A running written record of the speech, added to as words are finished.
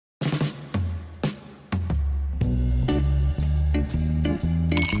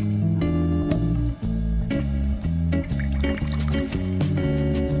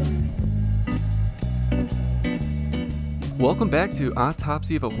Welcome back to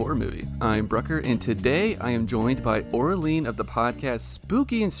Autopsy of a Horror Movie. I'm Brucker, and today I am joined by Aurelien of the podcast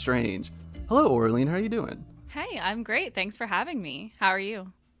Spooky and Strange. Hello, Aurelien. How are you doing? Hey, I'm great. Thanks for having me. How are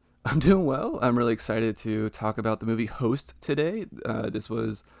you? I'm doing well. I'm really excited to talk about the movie Host today. This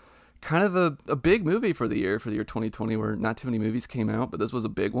was kind of a big movie for the year 2020, where not too many movies came out, but this was a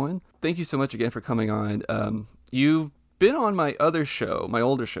big one. Thank you so much again for coming on. You've been on my other show, my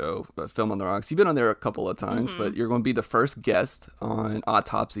older show, Film on the Rocks. You've been on there a couple of times, but you're going to be the first guest on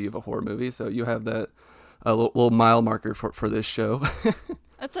Autopsy of a Horror Movie, so you have that little mile marker for this show.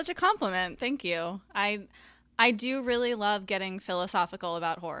 That's such a compliment. Thank you. I do really love getting philosophical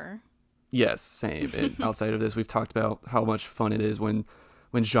about horror. Yes, same. And outside of this, we've talked about how much fun it is when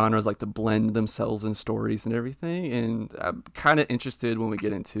genres like to blend themselves in stories and everything, and I'm kind of interested when we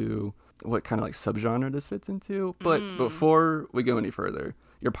get into what kind of like subgenre this fits into. But before we go any further,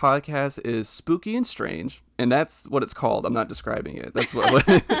 your podcast is Spooky and Strange, and that's what it's called. I'm not describing it. That's what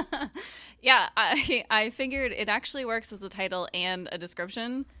Yeah, I figured it actually works as a title and a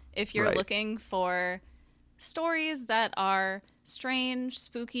description if you're looking for stories that are strange,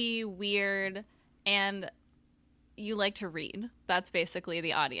 spooky, weird, and you like to read. That's basically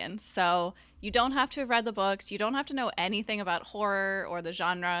the audience. So you don't have to have read the books. You don't have to know anything about horror or the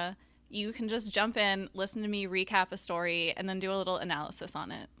genre. You can just jump in, listen to me recap a story, and then do a little analysis on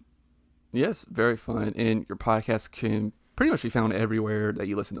it. Yes, very fun. And your podcast can pretty much be found everywhere that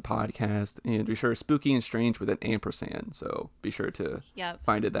you listen to podcasts. And be sure Spooky and Strange with an ampersand. So be sure to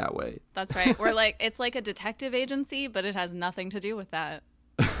find it that way. That's right. It's like a detective agency, but it has nothing to do with that.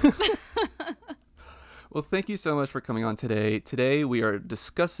 Well, thank you so much for coming on today. Today we are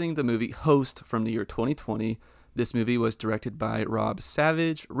discussing the movie Host from the year 2020. This movie was directed by Rob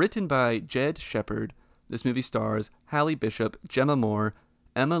Savage, written by Jed Shepard. This movie stars Hallie Bishop, Jemma Moore,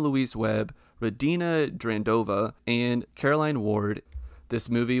 Emma Louise Webb, Radina Drandova, and Caroline Ward. This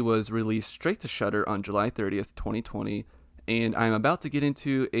movie was released straight to Shudder on July 30th, 2020, and I'm about to get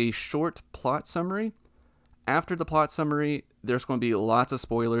into a short plot summary. After the plot summary, there's going to be lots of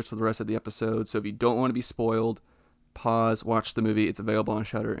spoilers for the rest of the episode, so if you don't want to be spoiled, pause, watch the movie. It's available on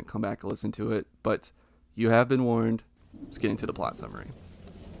Shudder, and come back and listen to it. But you have been warned. Let's get into the plot summary.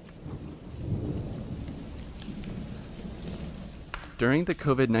 During the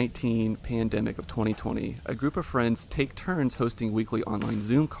COVID-19 pandemic of 2020, a group of friends take turns hosting weekly online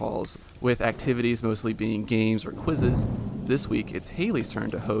Zoom calls, with activities mostly being games or quizzes. This week, it's Haley's turn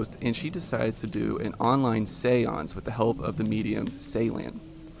to host, and she decides to do an online seance with the help of the medium Seylan.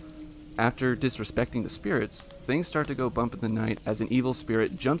 After disrespecting the spirits, things start to go bump in the night as an evil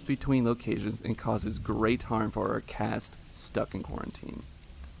spirit jumps between locations and causes great harm for our cast stuck in quarantine.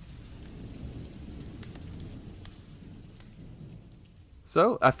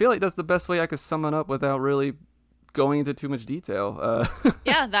 So, I feel like that's the best way I could sum it up without really going into too much detail.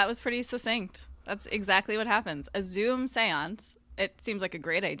 Yeah, that was pretty succinct. That's exactly what happens. A Zoom seance. It seems like a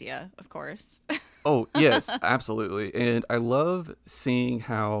great idea, of course. Oh, yes, absolutely. And I love seeing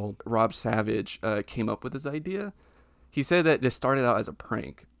how Rob Savage came up with this idea. He said that this started out as a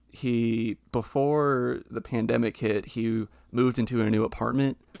prank. Before the pandemic hit, he moved into a new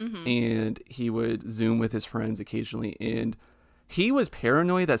apartment, and he would Zoom with his friends occasionally, and he was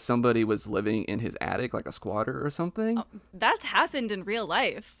paranoid that somebody was living in his attic, like a squatter or something. Oh, that's happened in real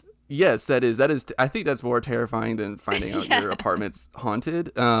life. Yes, that is. I think that's more terrifying than finding out your apartment's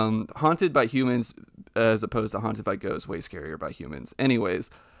haunted. Haunted by humans as opposed to haunted by ghosts, way scarier by humans. Anyways,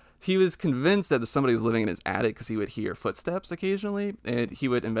 he was convinced that somebody was living in his attic because he would hear footsteps occasionally, and he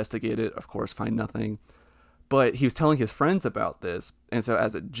would investigate it, of course, find nothing. But he was telling his friends about this, and so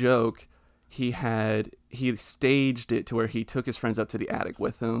as a joke, he staged it to where he took his friends up to the attic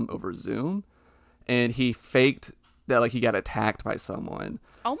with him over Zoom, and he faked that like he got attacked by someone.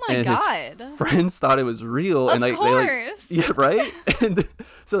 Oh my God. His friends thought it was real. Of and like course. they yeah, right? And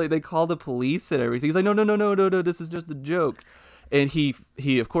so like they called the police and everything. He's like, no, this is just a joke. And he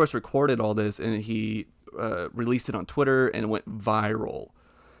of course recorded all this, and he released it on Twitter, and it went viral.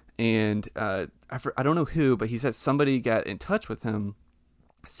 And I don't know who, but he said somebody got in touch with him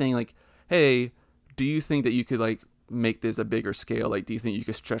saying like, hey, do you think that you could like make this a bigger scale? Like, do you think you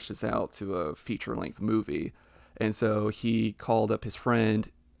could stretch this out to a feature-length movie? And so he called up his friend,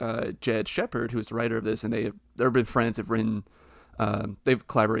 Jed Shepard, who's the writer of this, and they've been friends, they've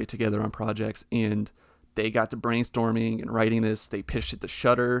collaborated together on projects, and they got to brainstorming and writing this. They pitched it to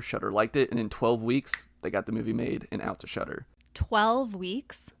Shudder. Shudder liked it, and in 12 weeks, they got the movie made and out to Shudder. 12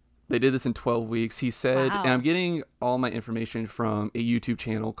 weeks? They did this in 12 weeks. He said, wow. And I'm getting all my information from a YouTube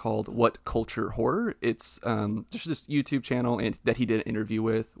channel called What Culture Horror. It's just this YouTube channel and that he did an interview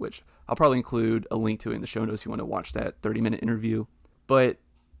with, which I'll probably include a link to it in the show notes if you want to watch that 30-minute interview. But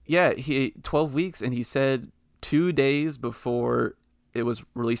yeah, 12 weeks, and he said 2 days before it was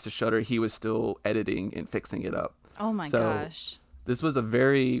released to Shudder, he was still editing and fixing it up. Oh my gosh. This was a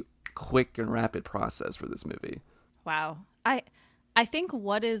very quick and rapid process for this movie. Wow. I think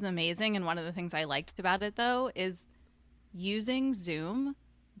what is amazing, and one of the things I liked about it, though, is using Zoom,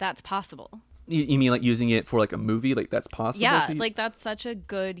 that's possible. You mean like using it for like a movie? Like that's possible? Yeah, like that's such a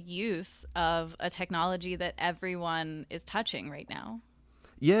good use of a technology that everyone is touching right now.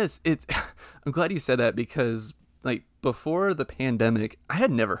 Yes, I'm glad you said that, because like before the pandemic, I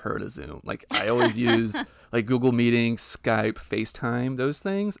had never heard of Zoom. Like I always used like Google Meetings, Skype, FaceTime, those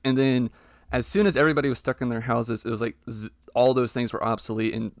things. And then as soon as everybody was stuck in their houses, it was like all those things were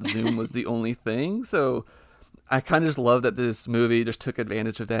obsolete and Zoom was the only thing. So I kind of just love that this movie just took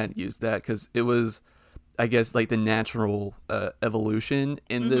advantage of that and used that, because it was, I guess, like the natural evolution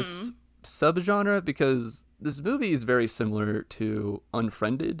in this subgenre, because this movie is very similar to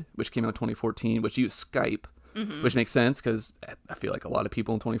Unfriended, which came out in 2014, which used Skype, which makes sense because I feel like a lot of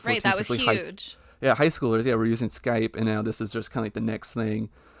people in 2014, right, that was huge. High schoolers, were using Skype, and now this is just kind of like the next thing.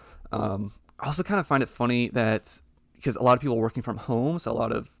 I also kind of find it funny that because a lot of people are working from home, so a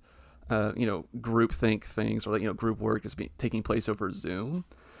lot of group think things, or like, group work is taking place over Zoom.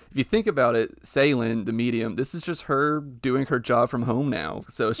 If you think about it, Seylan, the medium, this is just her doing her job from home now.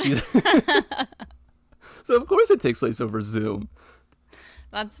 So she's so of course it takes place over Zoom.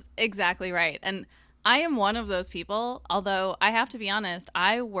 That's exactly right. And I am one of those people, although I have to be honest,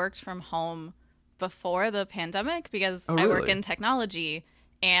 I worked from home before the pandemic because I work in technology,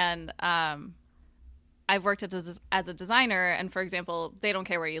 and I've worked as a designer, and for example, they don't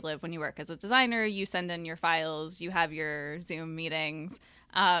care where you live when you work as a designer. You send in your files, you have your Zoom meetings.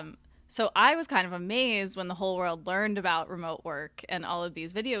 So I was kind of amazed when the whole world learned about remote work and all of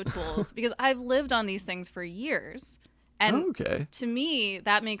these video tools because I've lived on these things for years. And to me,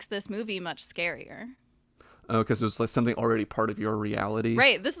 that makes this movie much scarier. Oh, because it was like something already part of your reality.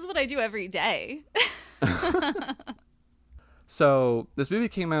 Right. This is what I do every day. So this movie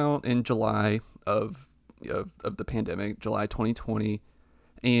came out in July of the pandemic, July 2020.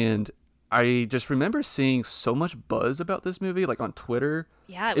 And I just remember seeing so much buzz about this movie, like on Twitter.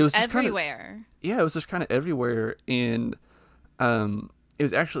 Yeah, it was everywhere. It was just kind of everywhere. And it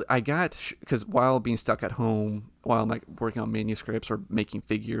was actually, because while being stuck at home, while I'm like working on manuscripts or making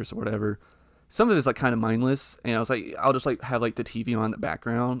figures or whatever, some of it is like kind of mindless. And I was like, I'll just like have like the TV on in the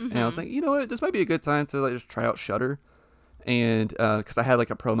background. And I was like, you know what, this might be a good time to like just try out Shudder. And because I had like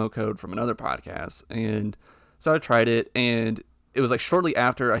a promo code from another podcast. And so I tried it, and it was like shortly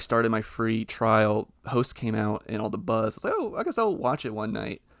after I started my free trial, Host came out and all the buzz. I was like, oh, I guess I'll watch it one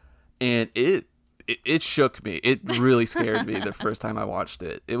night. And it shook me. It really scared me the first time I watched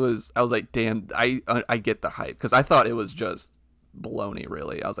it. I was like, damn, I get the hype, because I thought it was just baloney,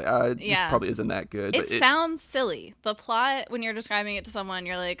 really. I was like, this probably isn't that good. It sounds silly. The plot, when you're describing it to someone,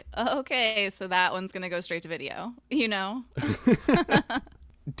 you're like, oh, okay, so that one's going to go straight to video,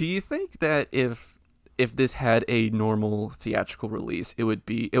 Do you think that if this had a normal theatrical release, it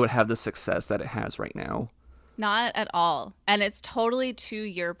would have the success that it has right now? Not at all. And it's totally to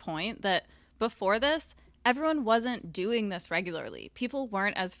your point that before this, everyone wasn't doing this regularly. People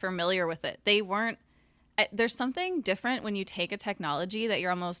weren't as familiar with it. There's something different when you take a technology that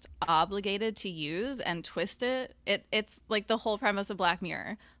you're almost obligated to use and twist it. It's like the whole premise of Black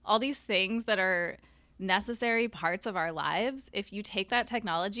Mirror. All these things that are necessary parts of our lives, if you take that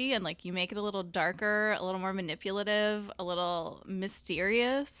technology and like you make it a little darker, a little more manipulative, a little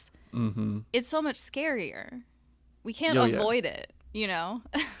mysterious, it's so much scarier. We can't avoid it,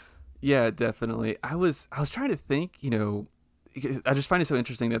 Yeah, definitely. I was trying to think, I just find it so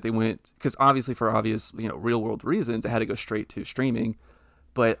interesting that they went, because obviously for obvious, real world reasons, it had to go straight to streaming.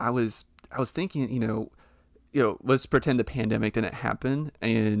 But I was thinking, let's pretend the pandemic didn't happen,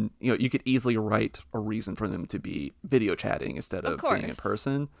 and you could easily write a reason for them to be video chatting instead of being in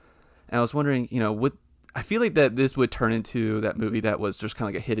person. And I was wondering, I feel like that this would turn into that movie that was just kind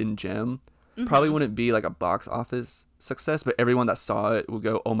of like a hidden gem. Probably wouldn't be like a box office success, but everyone that saw it would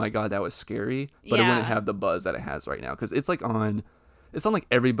go, oh my god, that was scary. But it wouldn't have the buzz that it has right now, because it's on like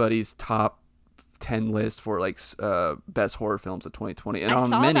everybody's top 10 list for like best horror films of 2020, and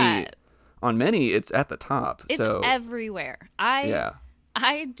on many it's at the top. It's everywhere. I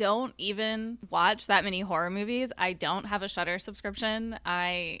don't even watch that many horror movies. I don't have a Shudder subscription.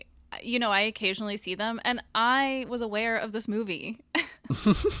 I occasionally see them, and I was aware of this movie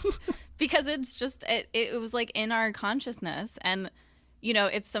because it's just it was like in our consciousness. And You know,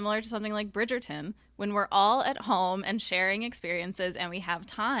 it's similar to something like Bridgerton. When we're all at home and sharing experiences and we have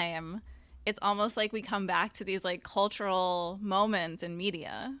time, it's almost like we come back to these like cultural moments in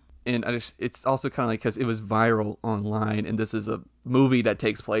media. And it's also kind of like, because it was viral online, and this is a movie that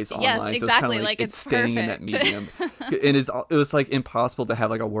takes place online. Yes, so exactly. it's kind of like it's staying in that medium. And it was like impossible to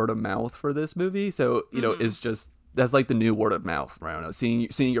have like a word of mouth for this movie. So, you know, it's just, that's like the new word of mouth. I don't know,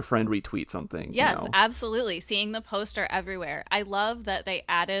 seeing your friend retweet something. Yes, you know? absolutely. Seeing the poster everywhere. I love that they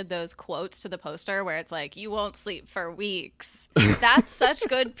added those quotes to the poster where it's like, "You won't sleep for weeks." That's such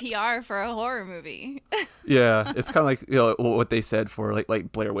good PR for a horror movie. Yeah, it's kind of like, you know, what they said for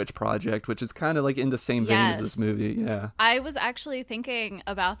like Blair Witch Project, which is kind of like in the same vein as this movie. Yeah. I was actually thinking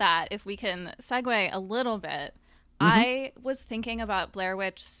about that. If we can segue a little bit, I was thinking about Blair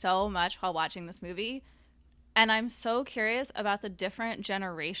Witch so much while watching this movie. And I'm so curious about the different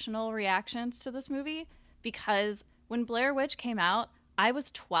generational reactions to this movie, because when Blair Witch came out, I was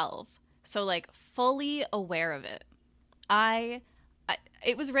 12. So like fully aware of it.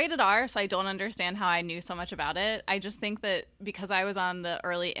 It was rated R, so I don't understand how I knew so much about it. I just think that because I was on the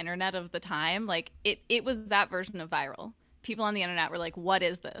early internet of the time, like it was that version of viral. People on the internet were like, "What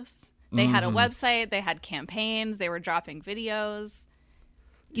is this?" They had a website, they had campaigns, they were dropping videos.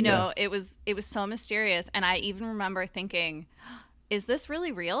 You know, it was so mysterious. And I even remember thinking, is this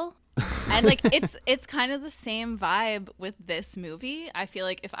really real? And like, it's kind of the same vibe with this movie. I feel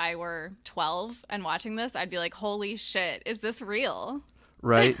like if I were 12 and watching this, I'd be like, holy shit, is this real?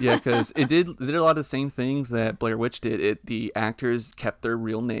 Right. Yeah. Because it did a lot of the same things that Blair Witch did. The actors kept their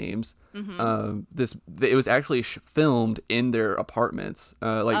real names. It was actually filmed in their apartments.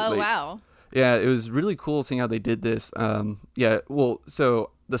 Wow. Yeah, it was really cool seeing how they did this. So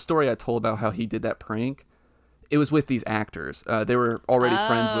the story I told about how he did that prank, it was with these actors. They were already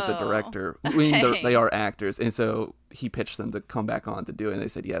friends with the director. I mean, they are actors, and so he pitched them to come back on to do it, and they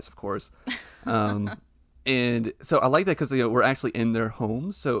said yes, of course. And so I like that because, you know, we're actually in their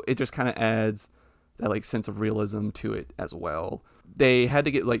homes, so it just kind of adds that like sense of realism to it as well. They had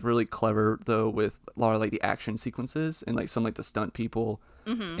to get like really clever though with a lot of like the action sequences and like some like the stunt people.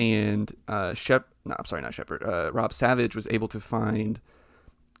 And Rob Savage was able to find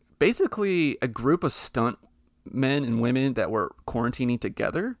basically a group of stunt men and women that were quarantining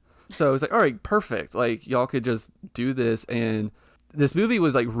together. So I was like, all right, perfect. Like, y'all could just do this. And this movie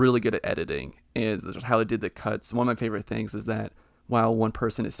was like really good at editing and how it did the cuts. One of my favorite things is that while one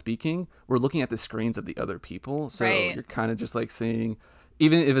person is speaking, we're looking at the screens of the other people. So you're kind of just like seeing,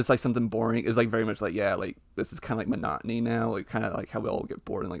 even if it's like something boring, it's like very much like, yeah, like this is kind of like monotony now, like kind of like how we all get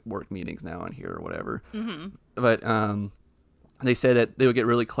bored in like work meetings now on here or whatever. But they said that they would get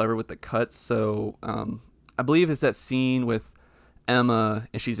really clever with the cuts. So I believe it's that scene with Emma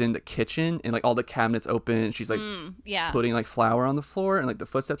and she's in the kitchen and like all the cabinets open and she's like putting like flour on the floor and like the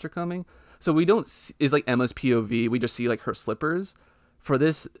footsteps are coming. So we don't see, it's like Emma's POV. We just see like her slippers. For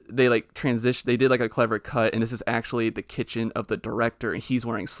this, they like transition. They did like a clever cut, and this is actually the kitchen of the director, and he's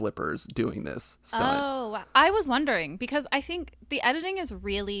wearing slippers doing this stunt. Oh, wow. I was wondering because I think the editing is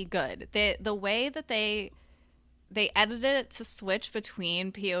really good. The way that they edited it to switch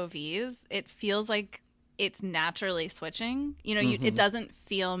between POVs, it feels like it's naturally switching. You know, it doesn't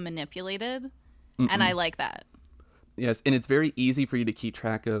feel manipulated, and I like that. Yes, and it's very easy for you to keep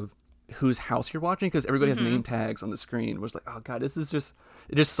track of whose house you're watching because everybody has name tags on the screen. Which like, oh god, it just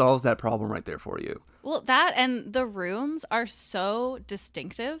solves that problem right there for you. Well, that and the rooms are so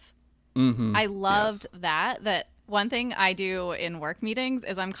distinctive. I loved that one thing I do in work meetings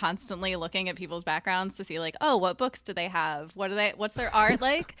is I'm constantly looking at people's backgrounds to see like, oh, what books do they have? What's their art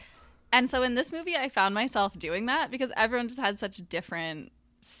like? And so in this movie, I found myself doing that because everyone just had such different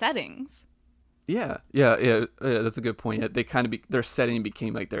settings. Yeah, that's a good point. They kind of their setting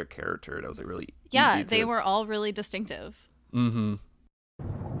became like their character. That was like really easy they were all really distinctive.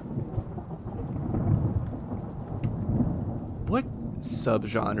 What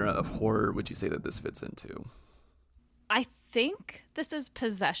subgenre of horror would you say that this fits into? I think this is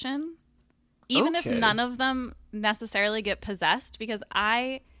possession, even if none of them necessarily get possessed, because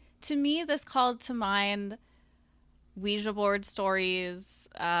to me, this called to mind Ouija board stories,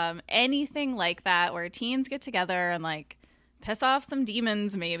 anything like that where teens get together and like piss off some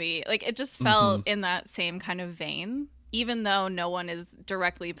demons maybe. Like it just felt in that same kind of vein, even though no one is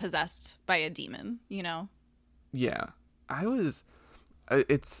directly possessed by a demon, you know? Yeah. I obviously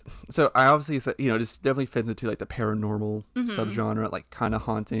this definitely fits into like the paranormal subgenre, like kind of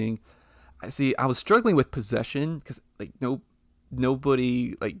haunting. I was struggling with possession because like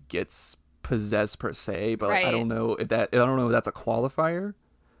nobody like gets possessed per se, but like, I don't know if that's a qualifier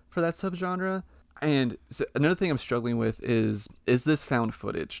for that subgenre. And so another thing I'm struggling with is this found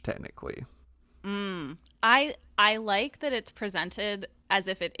footage technically? I like that it's presented as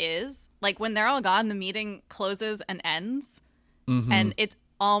if it is. Like when they're all gone, the meeting closes and ends. Mm-hmm. And it's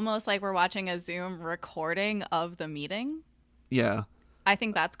almost like we're watching a Zoom recording of the meeting. Yeah. I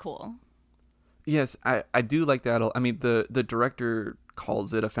think that's cool. Yes, I do like that. I mean, the director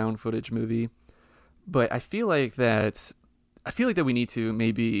calls it a found footage movie, but I feel like that we need to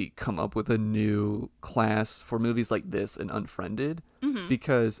maybe come up with a new class for movies like this and Unfriended,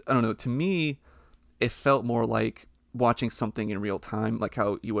 because I don't know, to me it felt more like watching something in real time, like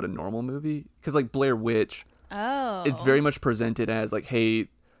how you would a normal movie, because like Blair Witch, it's very much presented as like, hey,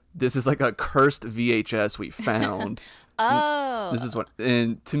 this is like a cursed VHS we found. This is what,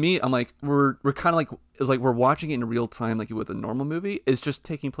 and to me, I'm like, we're kind of like, it's like we're watching it in real time, like you would a normal movie. It's just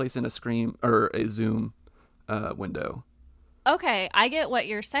taking place in a screen or a Zoom window. Okay, I get what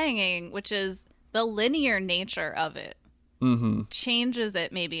you're saying, which is the linear nature of it changes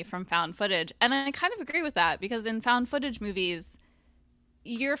it maybe from found footage. And I kind of agree with that, because in found footage movies,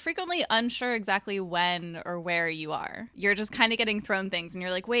 you're frequently unsure exactly when or where you are. You're just kind of getting thrown things and you're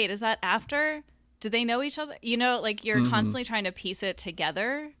like, wait, is that after? Do they know each other? You know, like you're constantly trying to piece it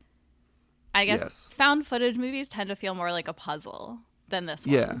together. I guess found footage movies tend to feel more like a puzzle than this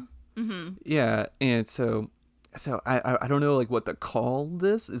one. Yeah. And so I don't know like what to call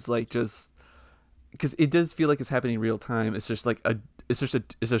this. Is like, just because it does feel like it's happening in real time. It's just like it's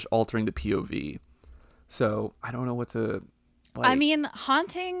just altering the POV. So I don't know what to like. I mean,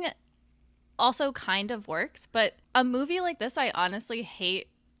 haunting also kind of works, but a movie like this, I honestly hate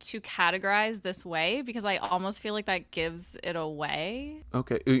to categorize this way, because I almost feel like that gives it away.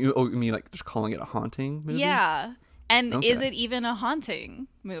 Okay. You mean like just calling it a haunting movie? Yeah. And is it even a haunting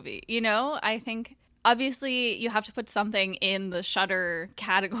movie? You know, I think obviously you have to put something in the Shudder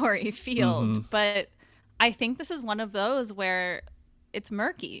category field, but I think this is one of those where it's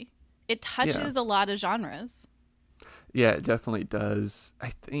murky. It touches a lot of genres. Yeah, it definitely does.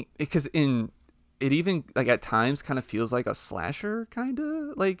 I think because it even like at times kind of feels like a slasher, kind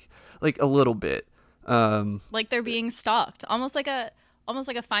of like a little bit. Like they're being stalked, almost like a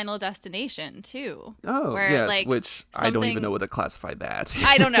Final Destination too. Oh, where, yes, like, which I don't even know what to classify that.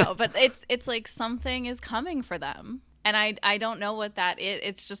 I don't know, but it's like something is coming for them, and I don't know what that is.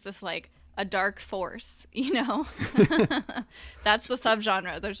 It's just this like a dark force, you know. That's the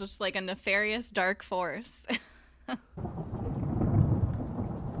subgenre. There's just like a nefarious dark force.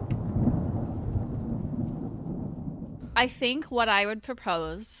 I think what I would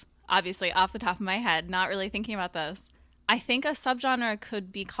propose, obviously off the top of my head, not really thinking about this, I think a subgenre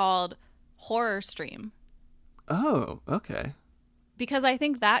could be called horror stream. Oh, okay. Because I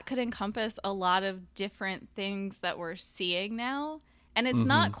think that could encompass a lot of different things that we're seeing now. And it's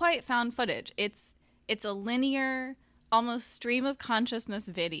not quite found footage. It's a linear, almost stream of consciousness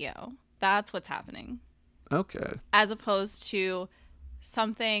video. That's what's happening. Okay. As opposed to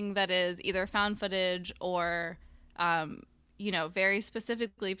something that is either found footage or very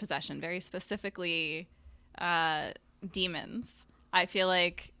specifically possession, very specifically demons. I feel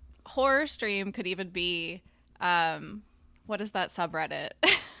like horror stream could even be, what is that subreddit?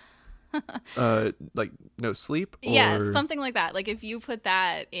 Like No Sleep? Or... Yeah, something like that. Like if you put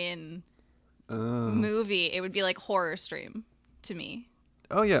that in movie, it would be like horror stream to me.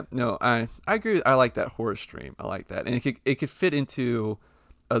 Oh yeah, no, I agree. I like that horror stream. I like that, and it could fit into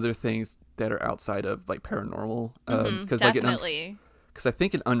other things that are outside of like paranormal. Definitely. Because I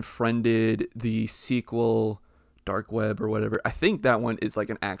think in Unfriended, the sequel, Dark Web or whatever, I think that one is like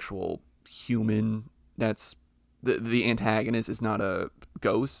an actual human. That's the antagonist is not a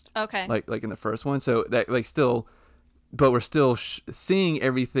ghost. Okay. Like in the first one, so that like still, but we're still seeing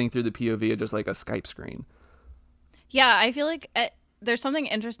everything through the POV of just like a Skype screen. Yeah, I feel like there's something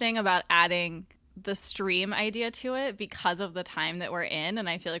interesting about adding the stream idea to it because of the time that we're in, and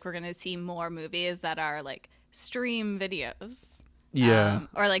I feel like we're going to see more movies that are like stream videos. Yeah.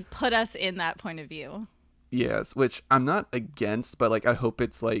 Or like put us in that point of view. Yes, which I'm not against, but like I hope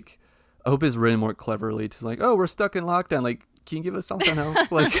it's written more cleverly to like, oh, we're stuck in lockdown, like can you give us something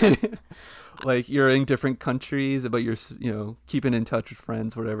else? Like like you're in different countries, but you're keeping in touch with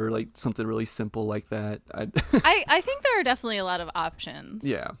friends, whatever, like something really simple like that. I think there are definitely a lot of options.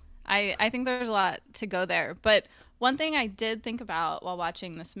 Yeah. I think there's a lot to go there. But one thing I did think about while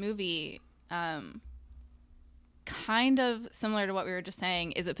watching this movie, kind of similar to what we were just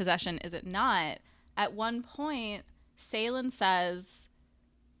saying, is it possession, is it not? At one point, Seylan says,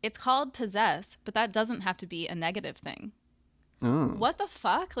 it's called possess, but that doesn't have to be a negative thing. Oh. What the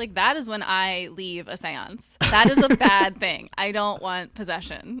fuck? Like, that is when I leave a seance. That is a bad thing. I don't want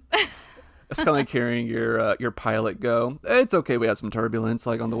possession. It's kind of like hearing your pilot go, it's okay, we had some turbulence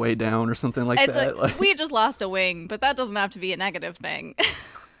like on the way down or something like that. Like, we just lost a wing, but that doesn't have to be a negative thing.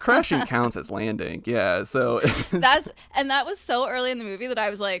 Crashing counts as landing, yeah. So that was so early in the movie that I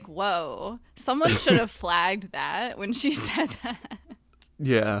was like, whoa, someone should have flagged that when she said that.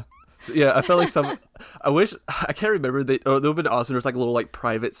 Yeah. So, yeah, I felt like I can't remember, it would have been awesome. There's like a little like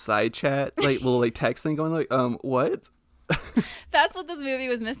private side chat, like little like text thing going like, what? That's what this movie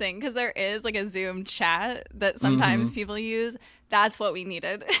was missing, because there is like a Zoom chat that sometimes people use. That's what we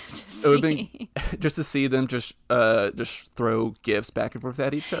needed to see. It would have been just to see them just throw gifts back and forth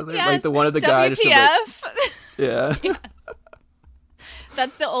at each other. Yes, like the one of the guys. WTF. Yeah. Yes.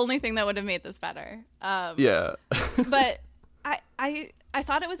 That's the only thing that would have made this better. Yeah. But I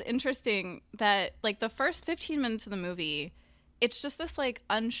thought it was interesting that like the first 15 minutes of the movie, it's just this like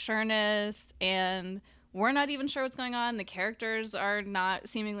unsureness, and we're not even sure what's going on. The characters are not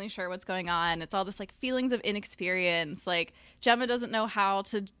seemingly sure what's going on. It's all this like feelings of inexperience. Like Jemma doesn't know how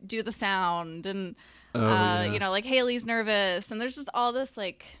to do the sound, and you know, like Haley's nervous, and there's just all this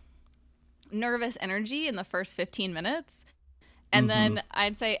like nervous energy in the first 15 minutes. And then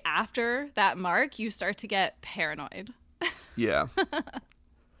I'd say after that mark, you start to get paranoid. Yeah.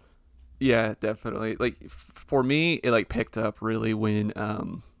 Yeah, definitely. Like for me, it like picked up really when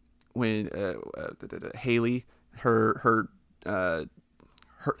Haley, her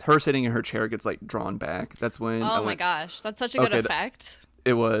sitting in her chair gets like drawn back. That's when my gosh, that's such a good effect.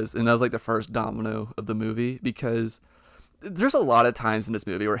 It was, and that was like the first domino of the movie, because there's a lot of times in this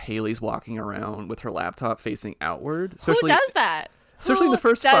movie where Haley's walking around with her laptop facing outward. Who does that? Especially in the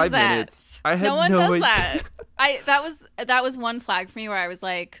first 5 minutes. I had no one does idea. that. That was one flag for me where I was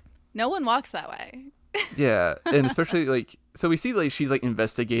like, no one walks that way. Yeah, and especially like, so we see like she's like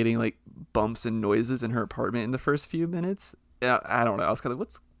investigating like bumps and noises in her apartment in the first few minutes. I don't know. I was kind of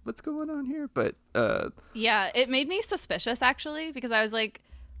what's going on here, but yeah, it made me suspicious actually, because I was like,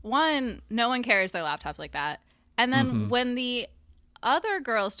 one, no one carries their laptop like that. And then when the other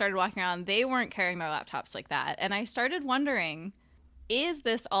girls started walking around, they weren't carrying their laptops like that. And I started wondering, is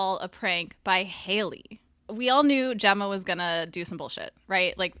this all a prank by Haley? We all knew Jemma was going to do some bullshit,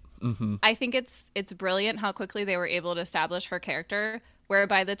 right? Like, I think it's brilliant how quickly they were able to establish her character, where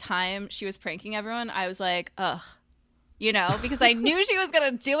by the time she was pranking everyone, I was like, ugh, you know, because I knew she was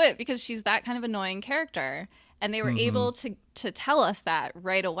going to do it, because she's that kind of annoying character. And they were able to tell us that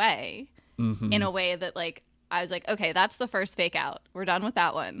right away in a way that, like, I was like, okay, that's the first fake out. We're done with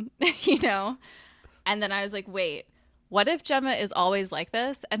that one, you know? And then I was like, wait, what if Jemma is always like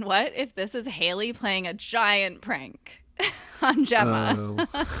this? And what if this is Haley playing a giant prank on Jemma?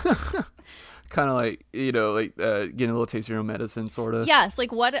 Kind of like, you know, like getting a little taste of your own medicine, sort of. Yes,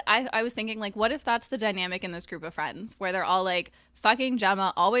 like what I was thinking, like, what if that's the dynamic in this group of friends, where they're all like, fucking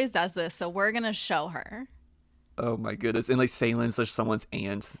Jemma always does this, so we're going to show her. Oh my goodness. And like Seylan's like someone's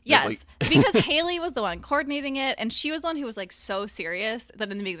aunt. Yes, like... because Haley was the one coordinating it, and she was the one who was like so serious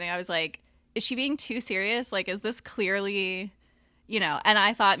that in the beginning I was like, is she being too serious? Like, is this clearly, you know? And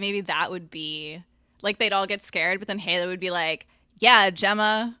I thought maybe that would be like, they'd all get scared, but then Haley would be like, yeah,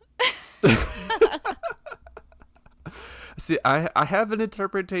 Jemma. See, I have an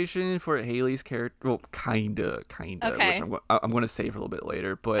interpretation for Haley's character. Well, kinda. Okay. Which I'm going to save for a little bit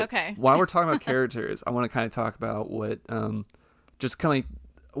later. But okay. While we're talking about characters, I want to kind of talk about what, just kind of like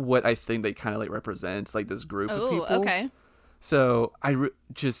what I think they kind of like represents, like this group of people. Okay. So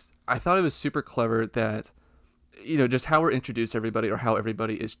I thought it was super clever that, you know, just how we're introduced to everybody, or how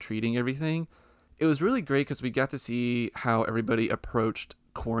everybody is treating everything. It was really great because we got to see how everybody approached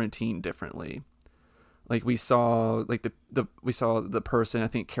quarantine differently. Like we saw like the person, I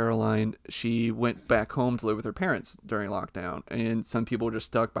think Caroline, she went back home to live with her parents during lockdown, and some people were just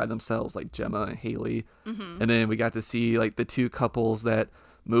stuck by themselves, like Jemma and Haley. And then we got to see like the two couples that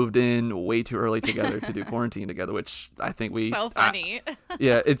moved in way too early together to do quarantine together, which I think so funny.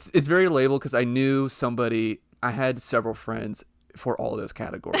 Yeah, it's very relatable, because I knew somebody, I had several friends for all of those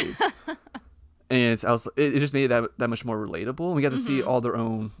categories. And it just made it that much more relatable. And we got to see all their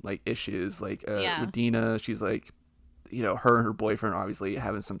own like issues. Like Radina, she's like, you know, her and her boyfriend are obviously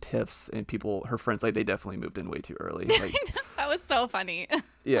having some tiffs, and her friends, like, they definitely moved in way too early. Like, that was so funny.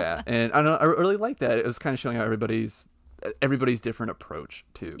 Yeah, and I don't know, I really like that. It was kind of showing how everybody's different approach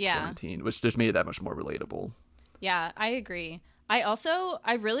to quarantine, which just made it that much more relatable. Yeah, I agree. I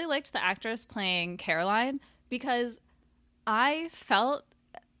really liked the actress playing Caroline, because I felt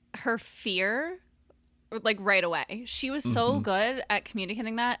her fear like right away. She was so good at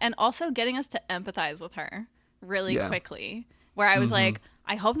communicating that, and also getting us to empathize with her really quickly, where I was like,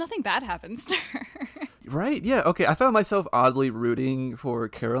 I hope nothing bad happens to her. Right? Yeah. Okay. I found myself oddly rooting for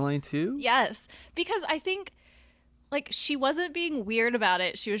Caroline too. Yes, because I think like she wasn't being weird about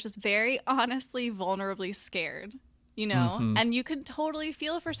it. She was just very honestly, vulnerably scared, you know? Mm-hmm. And you could totally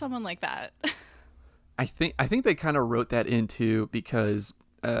feel for someone like that. I think they kind of wrote that into because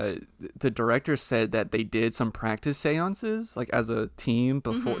the director said that they did some practice seances like as a team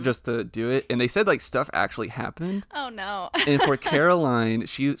before just to do it, and they said like stuff actually happened. Oh no. And for Caroline,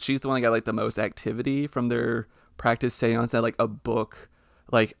 she's the one that got like the most activity from their practice seance. That like a book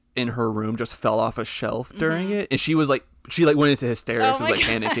like in her room just fell off a shelf during it, and she went into hysterics, Oh was like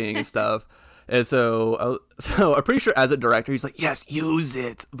God. panicking and stuff. And so I'm pretty sure as a director he's like, yes, use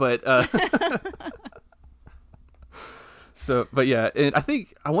it, but but yeah, and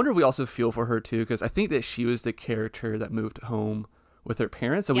I wonder if we also feel for her too, because I think that she was the character that moved home with her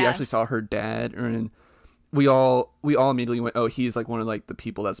parents, so we actually saw her dad, and we all immediately went, oh, he's like one of like the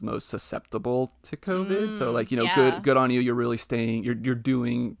people that's most susceptible to COVID. So like, you know, good on you. You're really you're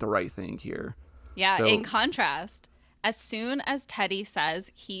doing the right thing here. Yeah. So, in contrast, as soon as Teddy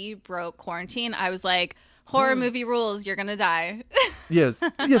says he broke quarantine, I was like, horror movie rules, you're gonna die. yes,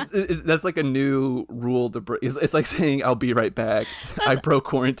 that's like a new rule to break. It's like saying, I'll be right back. I broke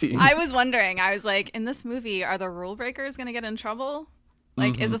quarantine. I was wondering, I was like, in this movie, are the rule breakers gonna get in trouble?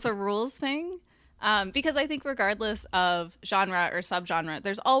 Like, is this a rules thing? Because I think regardless of genre or subgenre,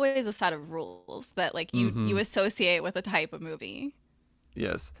 there's always a set of rules that like you associate with a type of movie.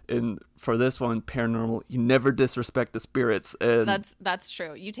 Yes, and for this one, paranormal, you never disrespect the spirits. And that's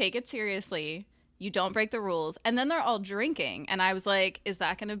true. You take it seriously. You don't break the rules. And then they're all drinking. And I was like, is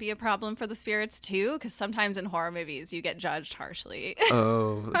that going to be a problem for the spirits too? Because sometimes in horror movies, you get judged harshly.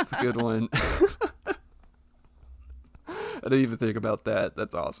 Oh, that's a good one. I didn't even think about that.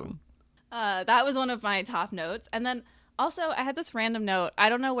 That's awesome. That was one of my top notes. And then also, I had this random note. I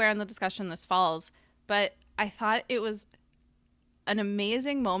don't know where in the discussion this falls, but I thought it was an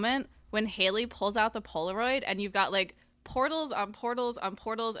amazing moment when Haley pulls out the Polaroid and you've got like portals on portals on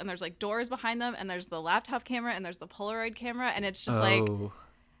portals, and there's like doors behind them, and there's the laptop camera, and there's the Polaroid camera, and it's just like,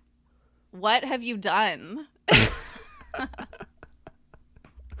 what have you done?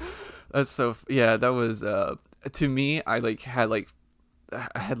 That's so yeah, that was to me, I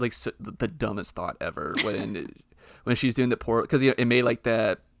had the dumbest thought ever when she's doing the portal, because it made like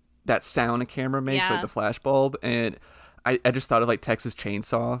that sound a camera makes, like the flash bulb, and I just thought of like Texas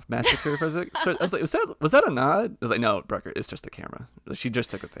Chainsaw Massacre for a second. I was like, was that a nod? I was like, no, Brucker, it's just a camera. She just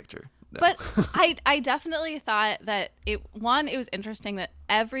took a picture. No. But I definitely thought that it was interesting that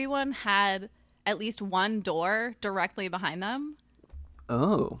everyone had at least one door directly behind them.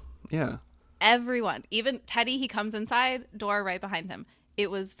 Oh, yeah. Everyone, even Teddy, he comes inside, door right behind him.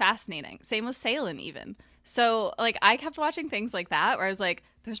 It was fascinating. Same with Seylan even. So like I kept watching things like that where I was like,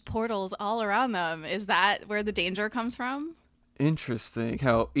 there's portals all around them. Is that where the danger comes from? Interesting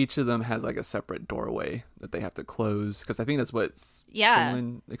how each of them has like a separate doorway that they have to close, because I think that's what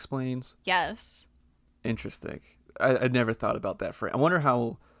Seylan explains. Yes. Interesting. I never thought about that. I wonder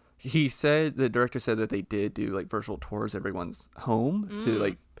how the director said that they did do like virtual tours of everyone's home to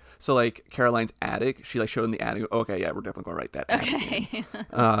like, so like Caroline's attic, she like showed them the attic. Okay, yeah, we're definitely gonna write that. Okay.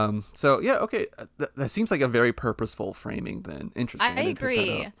 So yeah, okay, that seems like a very purposeful framing. Then interesting. I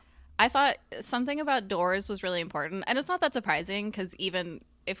agree. I thought something about doors was really important, and it's not that surprising because even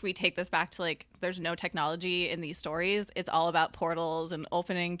if we take this back to like, there's no technology in these stories. It's all about portals and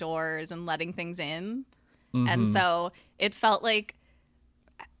opening doors and letting things in, and so it felt like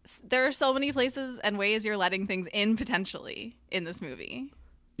there are so many places and ways you're letting things in potentially in this movie.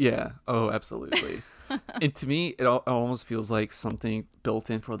 Yeah. Oh, absolutely. And to me, it almost feels like something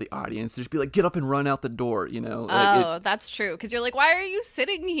built in for the audience to just be like, get up and run out the door, you know? Like that's true. Because you're like, why are you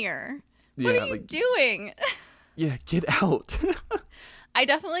sitting here? What are you doing? Yeah, get out. I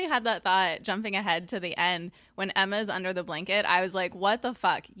definitely had that thought jumping ahead to the end when Emma's under the blanket. I was like, what the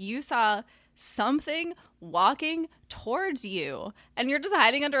fuck? You saw something walking towards you and you're just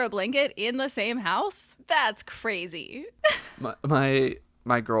hiding under a blanket in the same house? That's crazy.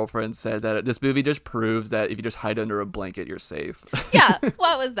 My girlfriend said that this movie just proves that if you just hide under a blanket, you're safe. Yeah,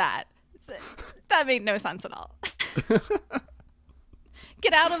 what was that? That made no sense at all.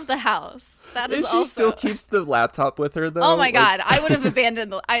 Get out of the house. That is and she also... still keeps the laptop with her, though. Oh my God, I would have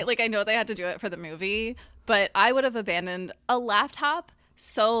abandoned I know they had to do it for the movie, but I would have abandoned a laptop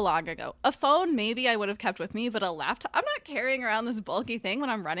so long ago. A phone, maybe I would have kept with me, but a laptop, I'm not carrying around this bulky thing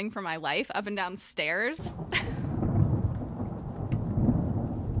when I'm running for my life up and down stairs.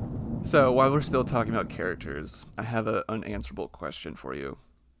 So while we're still talking about characters, I have an unanswerable question for you.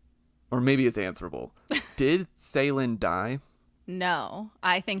 Or maybe it's answerable. Did Seylan die? No,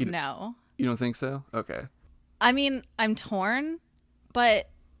 I think no. You don't think so? Okay. I mean, I'm torn,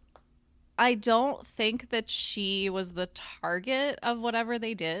 but I don't think that she was the target of whatever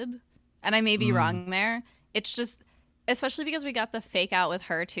they did. And I may be wrong there. It's just, especially because we got the fake out with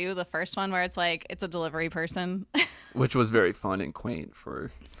her too, the first one where it's like it's a delivery person. Which was very fun and quaint for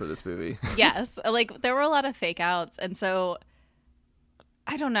this movie. Yes. Like there were a lot of fake outs. And so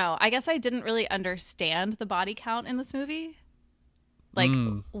I don't know. I guess I didn't really understand the body count in this movie. Like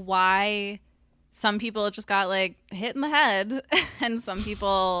why some people just got like hit in the head and some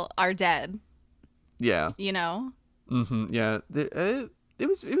people are dead. Yeah. You know? Yeah. It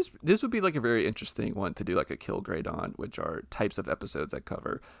was this would be like a very interesting one to do like a kill grade on, which are types of episodes I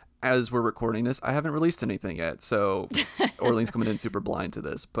cover. As we're recording this, I haven't released anything yet, so Aurelien's coming in super blind to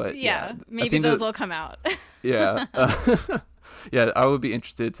this. But yeah maybe those will come out. Yeah. Yeah, I would be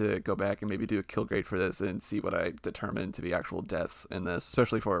interested to go back and maybe do a kill grade for this and see what I determine to be actual deaths in this,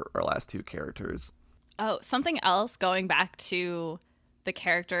 especially for our last two characters. Oh, something else going back to the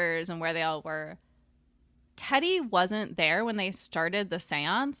characters and where they all were. Teddy wasn't there when they started the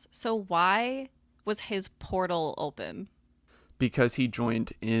seance, so why was his portal open? Because he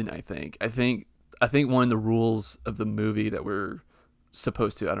joined in, I think. I think one of the rules of the movie that we're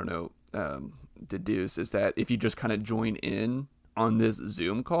supposed to, I don't know, deduce is that if you just kind of join in on this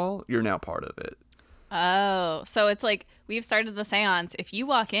Zoom call, you're now part of it. Oh, so it's like we've started the seance. If you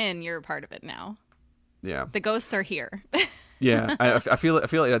walk in, you're a part of it now. Yeah. The ghosts are here. Yeah, I feel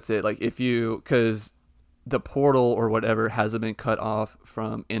like that's it. Like if you, because the portal or whatever hasn't been cut off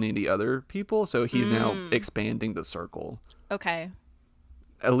from any of the other people, so he's now expanding the circle. Okay.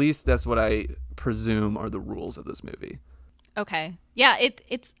 At least that's what I presume are the rules of this movie. Okay. Yeah,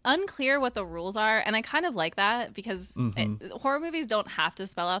 it's unclear what the rules are, and I kind of like that because horror movies don't have to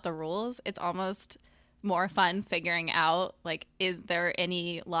spell out the rules. It's almost more fun figuring out, like, is there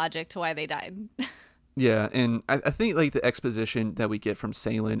any logic to why they died? Yeah, and I think, like, the exposition that we get from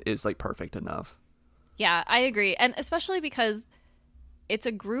Seylan is, like, perfect enough. Yeah, I agree. And especially because it's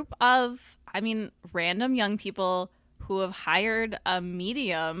a group of, random young people who have hired a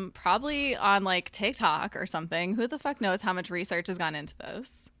medium, probably on like TikTok or something. Who the fuck knows how much research has gone into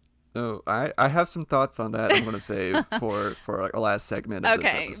this? Oh, I have some thoughts on that I'm going to save for like our last segment of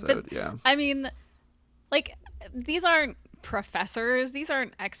this episode. But, yeah. I mean, like, these aren't professors. These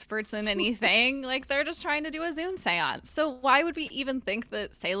aren't experts in anything. Like, they're just trying to do a Zoom seance. So why would we even think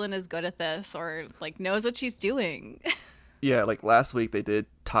that Seylan is good at this or like knows what she's doing? Yeah, like last week they did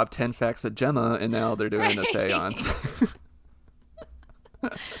top 10 facts of Jemma, and now they're doing a seance.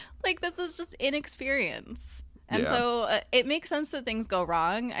 Like, this is just inexperience. And so it makes sense that things go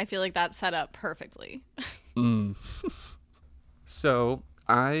wrong. I feel like that's set up perfectly. So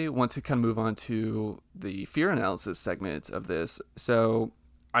I want to kind of move on to the fear analysis segment of this. So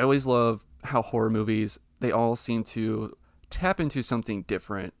I always love how horror movies, they all seem to tap into something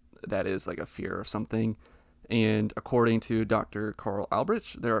different that is like a fear of something. And according to Dr. Carl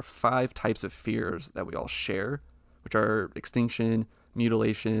Albrecht, there are 5 types of fears that we all share, which are extinction,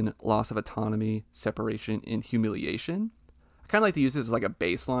 mutilation, loss of autonomy, separation, and humiliation. I kind of like to use this as like a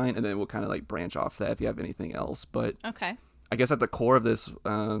baseline, and then we'll kind of like branch off that if you have anything else. But okay. I guess at the core of this,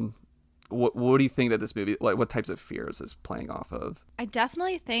 what do you think that this movie, like, what types of fears is playing off of? I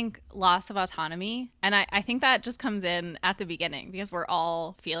definitely think loss of autonomy. And I think that just comes in at the beginning because we're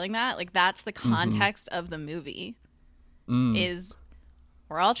all feeling that. Like, that's the context of the movie is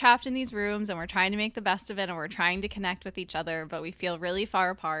we're all trapped in these rooms and we're trying to make the best of it and we're trying to connect with each other, but we feel really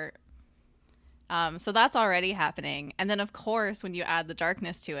far apart. So that's already happening. And then, of course, when you add the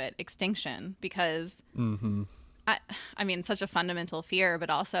darkness to it, extinction, because I mean, such a fundamental fear, but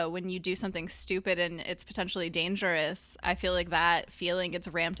also when you do something stupid and it's potentially dangerous, I feel like that feeling gets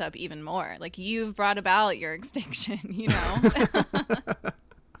ramped up even more. Like, you've brought about your extinction, you know?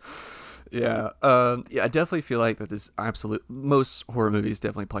 Yeah. I definitely feel like that this most horror movies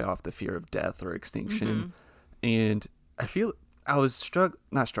definitely play off the fear of death or extinction. And I feel I was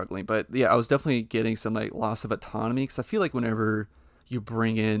not struggling, but yeah, I was definitely getting some like loss of autonomy because I feel like whenever you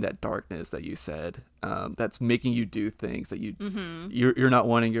bring in that darkness that you said, that's making you do things that you're not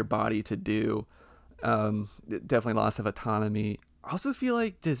wanting your body to do. Definitely loss of autonomy. I also feel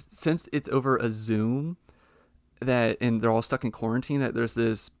like just since it's over a Zoom and they're all stuck in quarantine, that there's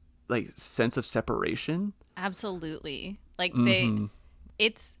this like sense of separation. Absolutely. Like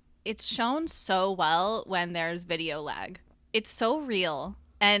it's shown so well when there's video lag. It's so real.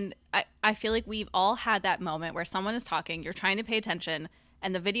 And I feel like we've all had that moment where someone is talking, you're trying to pay attention,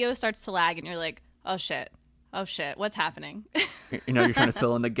 and the video starts to lag, and you're like, oh shit, oh shit, what's happening? You're trying to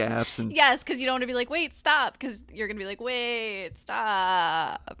fill in the gaps. And yes, because you don't want to be like, wait, stop, because you're going to be like, wait,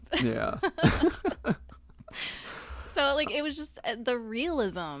 stop. yeah. So, like, it was just the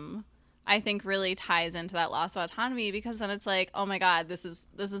realism, I think, really ties into that loss of autonomy, because then it's like, oh my God, this is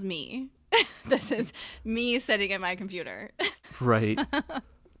me. This is me sitting at my computer. Right.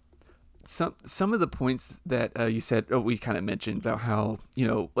 Some of the points that you said, we kind of mentioned about how,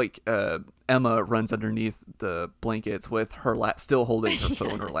 like Emma runs underneath the blankets with her still holding her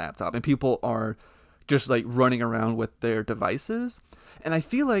phone or laptop, and people are just like running around with their devices. And I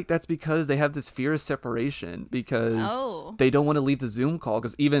feel like that's because they have this fear of separation, because they don't want to leave the Zoom call,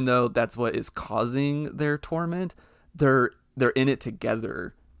 because even though that's what is causing their torment, they're in it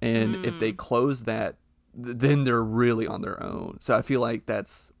together. And if they close that, then they're really on their own. So I feel like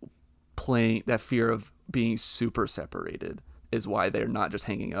that's playing that fear of being super separated is why they're not just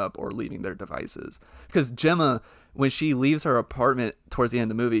hanging up or leaving their devices. Because Jemma, when she leaves her apartment towards the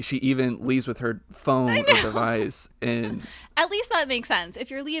end of the movie, she even leaves with her phone or device. And at least that makes sense. If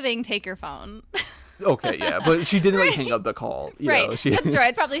you're leaving, take your phone. Okay, yeah, but she didn't like hang up the call. Right, that's true.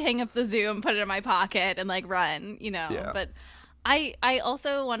 I'd probably hang up the Zoom, put it in my pocket, and like run. Yeah. But I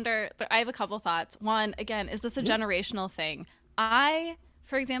also wonder. I have a couple thoughts. One, again, is this a generational thing?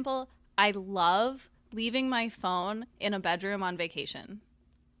 For example, I love leaving my phone in a bedroom on vacation.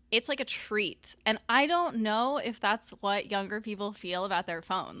 It's like a treat. And I don't know if that's what younger people feel about their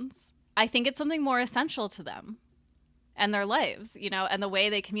phones. I think it's something more essential to them and their lives, and the way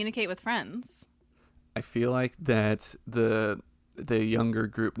they communicate with friends. I feel like that the younger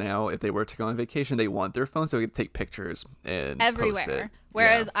group now, if they were to go on vacation, they want their phone so they can take pictures and everywhere. Post it.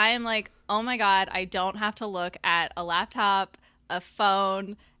 Whereas I am like, oh my God, I don't have to look at a laptop, a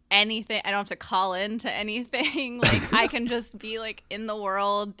phone, anything. I don't have to call into anything. Like, I can just be like in the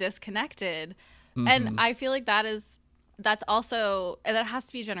world, disconnected. And I feel like that has to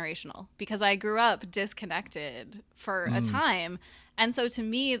be generational, because I grew up disconnected for a time. And so to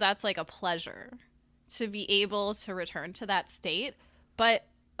me, that's like a pleasure to be able to return to that state. But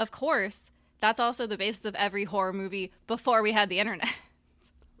of course, that's also the basis of every horror movie before we had the internet.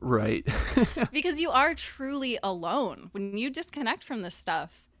 Right. Because you are truly alone. When you disconnect from this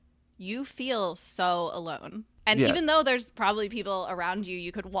stuff, you feel so alone. And even though there's probably people around you,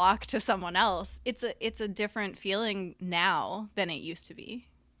 you could walk to someone else, it's a different feeling now than it used to be.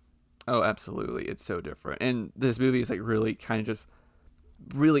 Oh, absolutely. It's so different. And this movie is like really kind of just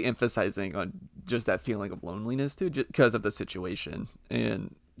really emphasizing on just that feeling of loneliness too, just because of the situation.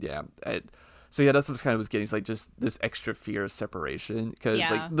 And so that's what kind of was getting, it's like just this extra fear of separation, because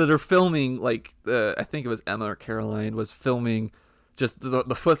like they're filming like I think it was Emma or Caroline was filming just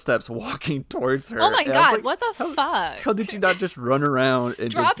the footsteps walking towards her. Oh my God, like, what the fuck? How did you not just run around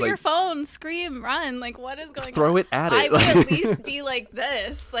and drop just your like phone, scream, run? Like, what is going on? Throw it at it. I would at least be like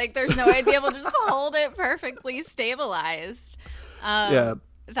this. Like, there's no way I'd be able to just hold it perfectly stabilized.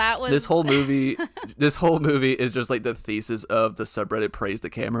 That was this whole movie is just like the thesis of the subreddit praise the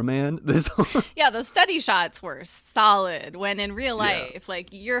cameraman. The study shots were solid, when in real life, like,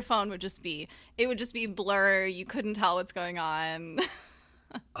 your phone would just be blur. You couldn't tell what's going on.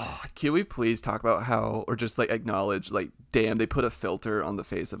 Oh, can we please talk about how, or just like acknowledge, like, damn, they put a filter on the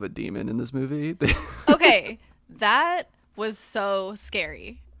face of a demon in this movie. Okay, that was so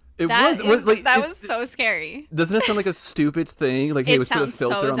scary. That was so scary. Doesn't it sound like a stupid thing? Like, hey, let's put a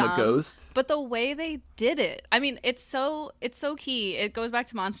filter on the ghost. But the way they did it, I mean, it's so key. It goes back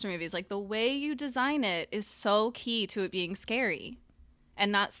to monster movies. Like, the way you design it is so key to it being scary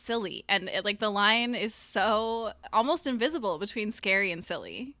and not silly. And like, the line is so almost invisible between scary and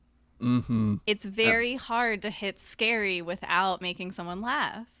silly. Mm-hmm. It's very hard to hit scary without making someone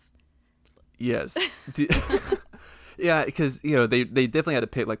laugh. Yes. Yeah, because they definitely had to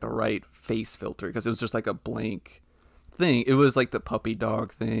pick like the right face filter, because it was just like a blank thing. It was like the puppy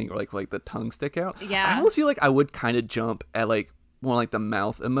dog thing, or like the tongue stick out. Yeah, I almost feel like I would kind of jump at like more like the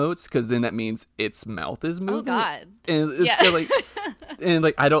mouth emotes, because then that means its mouth is moving. Oh God! And it's like, and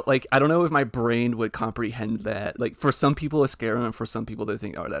like I don't know if my brain would comprehend that. Like, for some people it's scary, and for some people they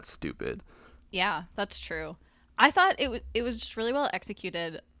think, oh, that's stupid. Yeah, that's true. I thought it was just really well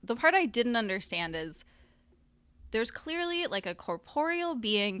executed. The part I didn't understand is, there's clearly like a corporeal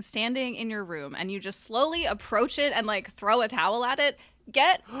being standing in your room, and you just slowly approach it and like throw a towel at it.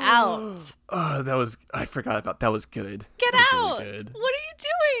 Get out. Oh, I forgot about that. Was good. Get out. Really good. What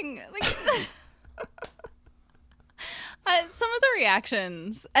are you doing? Like, some of the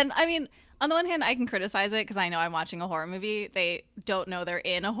reactions, and I mean, on the one hand, I can criticize it because I know I'm watching a horror movie. They don't know they're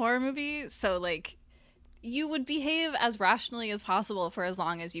in a horror movie. So like, you would behave as rationally as possible for as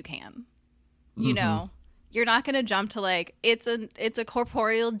long as you can, you know? you're not going to jump to like, it's a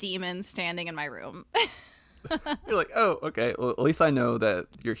corporeal demon standing in my room. You're like, oh, okay. Well, at least I know that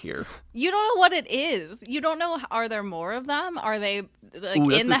you're here. You don't know what it is. You don't know, are there more of them? Are they like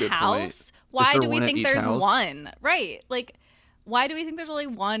in the house? Why do we think there's one? Right. Like, why do we think there's only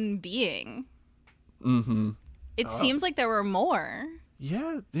one being? Mm-hmm. It seems like there were more.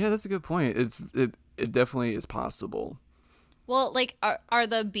 Yeah, that's a good point. It definitely is possible. Well, like, are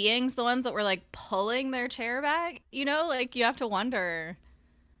the beings the ones that were like pulling their chair back? You know, like you have to wonder,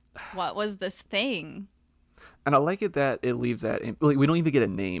 what was this thing? And I like it that it leaves that like, we don't even get a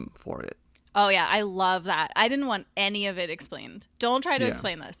name for it. Oh yeah, I love that. I didn't want any of it explained. Don't try to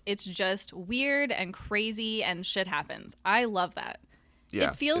explain this. It's just weird and crazy and shit happens. I love that. Yeah,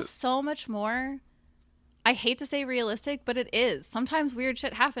 it feels so much more, I hate to say realistic, but it is. Sometimes weird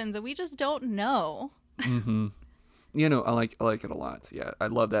shit happens and we just don't know. Mm-hmm. You know, I like it a lot. Yeah, I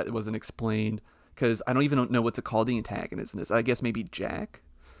love that it wasn't explained because I don't even know what to call the antagonist in this. I guess maybe Jack.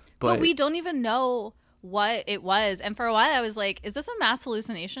 But we don't even know what it was. And for a while I was like, is this a mass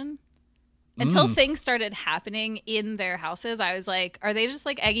hallucination? Until things started happening in their houses, I was like, are they just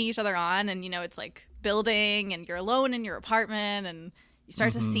like egging each other on? And, you know, it's like building and you're alone in your apartment and you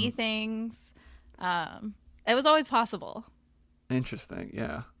start to see things. It was always possible. Interesting.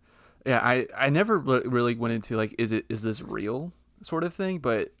 Yeah. Yeah. I never really went into like, is this real sort of thing?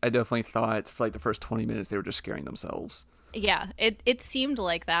 But I definitely thought for like the first 20 minutes, they were just scaring themselves. Yeah, it seemed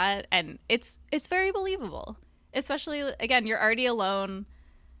like that, and it's very believable. Especially, again, you're already alone.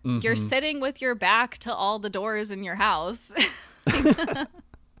 Mm-hmm. You're sitting with your back to all the doors in your house.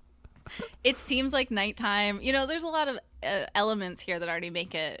 It seems like nighttime. You know, there's a lot of elements here that already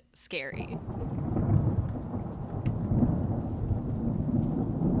make it scary.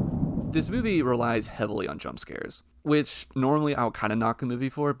 This movie relies heavily on jump scares, which normally I would kind of knock a movie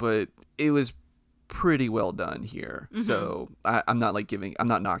for, but it was pretty well done here. Mm-hmm. So I'm not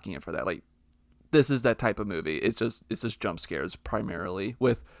knocking it for that. Like, this is that type of movie. It's just jump scares primarily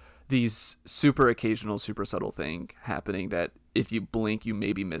with these super occasional, super subtle thing happening that if you blink, you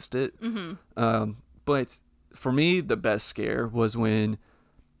maybe missed it. Mm-hmm. But for me, the best scare was when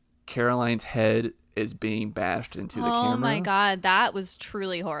Caroline's head is being bashed into the camera. Oh my God, that was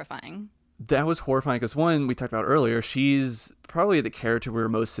truly horrifying. That was horrifying because, one, we talked about earlier, she's probably the character we were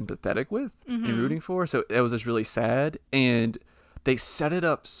most sympathetic with and rooting for. So it was just really sad. And they set it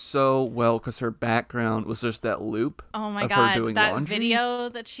up so well because her background was just that loop. Oh my God, her doing that laundry. Video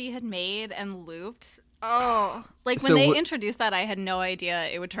that she had made and looped. Oh, like when they introduced that, I had no idea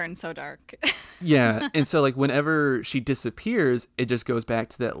it would turn so dark. Yeah. And so like whenever she disappears, it just goes back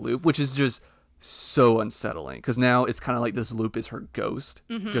to that loop, which is just so unsettling because now it's kind of like this loop is her ghost,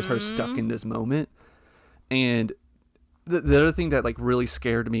 just her stuck in this moment. And the other thing that like really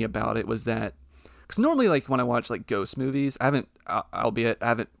scared me about it was that because normally like when I watch like ghost movies, I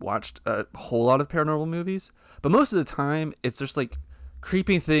haven't watched a whole lot of paranormal movies, but most of the time it's just like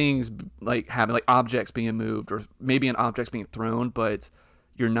creepy things like having like objects being moved or maybe an object's being thrown, but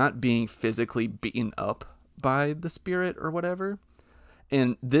you're not being physically beaten up by the spirit or whatever.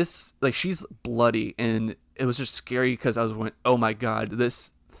 And this, like, she's bloody, and it was just scary because I was going, oh my God,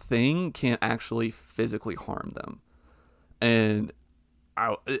 this thing can't actually physically harm them. And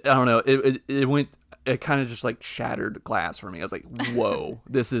I don't know, it kind of just like shattered glass for me. I was like, whoa,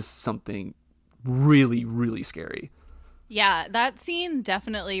 this is something really, really scary. Yeah, that scene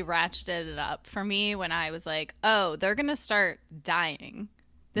definitely ratcheted it up for me when I was like, oh, they're going to start dying.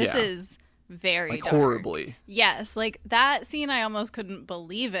 This is very like dark. Horribly. Yes, like that scene I almost couldn't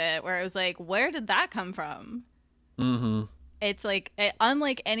believe it, where I was like, where did that come from? Mm-hmm. It's like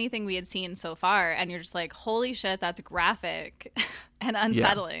unlike anything we had seen so far, and you're just like, holy shit, that's graphic and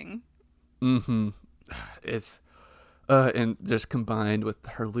unsettling. Yeah. Mm-hmm. It's and just combined with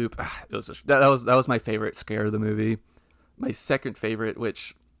her loop, it was just, that was my favorite scare of the movie. My second favorite,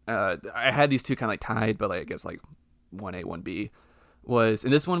 which I had these two kind of like tied, but like I guess like 1A, 1B. Was,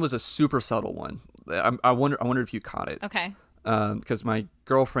 and this one was a super subtle one. I wonder if you caught it. Okay. Because my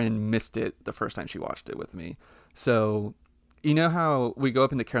girlfriend missed it the first time she watched it with me. So, you know how we go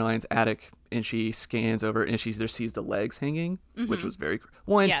up into Caroline's attic and she scans over and she just sees the legs hanging, which was very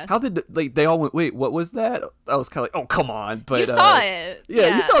one. Yes. How did like they all went? Wait, what was that? I was kind of like, oh come on, but you saw it.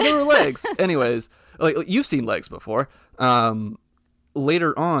 Yeah, you saw there were legs. Anyways, like you've seen legs before.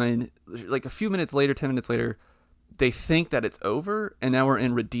 Later on, like a few minutes later, 10 minutes later. They think that it's over, and now we're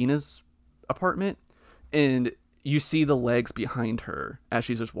in Radina's apartment, and you see the legs behind her as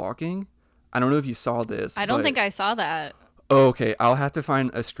she's just walking. I don't know if you saw this. I don't think I saw that. Okay, I'll have to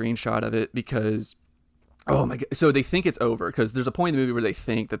find a screenshot of it because, oh my God. So they think it's over because there's a point in the movie where they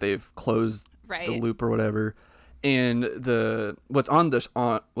think that they've closed the loop or whatever. And what's on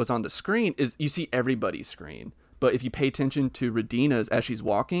the screen is you see everybody's screen. But if you pay attention to Radina's as she's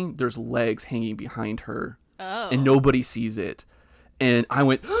walking, there's legs hanging behind her. Oh. And nobody sees it. And I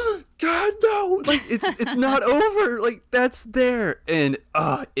went, oh, God, no! Like, it's not over. Like, that's there. And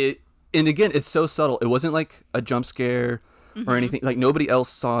and again, it's so subtle. It wasn't like a jump scare or anything. Like, nobody else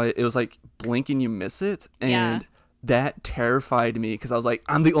saw it. It was like, blink and you miss it. And that terrified me because I was like,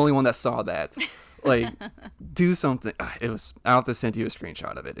 I'm the only one that saw that. Like, do something. I'll have to send you a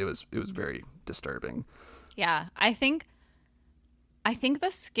screenshot of it. It was very disturbing. Yeah, I think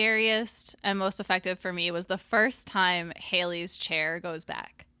the scariest and most effective for me was the first time Haley's chair goes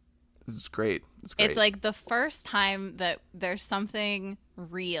back. This is great. It's like the first time that there's something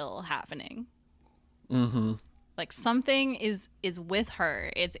real happening. Mm-hmm. Like something is with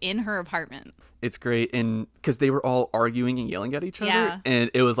her. It's in her apartment. It's great. And because they were all arguing and yelling at each other.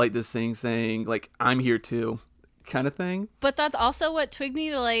 And it was like this thing saying, like, I'm here too kind of thing. But that's also what twigged me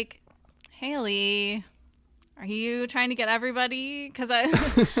to, like, Haley, are you trying to get everybody? Because I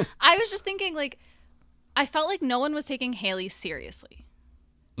was just thinking, like, I felt like no one was taking Haley seriously.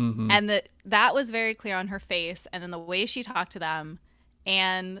 Mm-hmm. And that was very clear on her face and in the way she talked to them.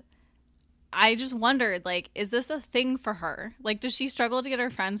 And I just wondered, like, is this a thing for her? Like, does she struggle to get her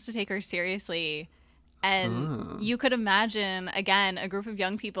friends to take her seriously? And you could imagine, again, a group of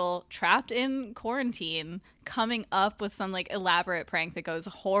young people trapped in quarantine coming up with some, like, elaborate prank that goes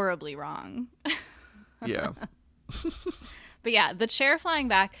horribly wrong. Yeah. But yeah, the chair flying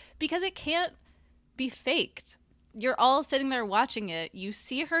back, because it can't be faked. You're all sitting there watching it. You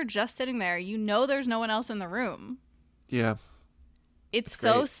see her just sitting there. You know there's no one else in the room. Yeah. It's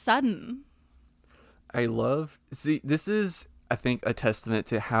so sudden. This is, I think, a testament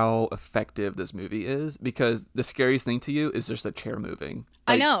to how effective this movie is, because the scariest thing to you is just a chair moving.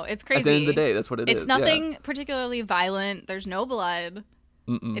 Like, I know, it's crazy. At the end of the day, that's what it is. It's nothing particularly violent. There's no blood.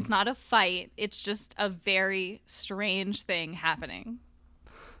 Mm-mm. It's not a fight. It's just a very strange thing happening.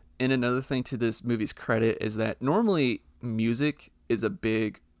 And another thing to this movie's credit is that normally music is a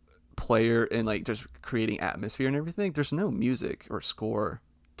big player in, like, just creating atmosphere and everything. There's no music or score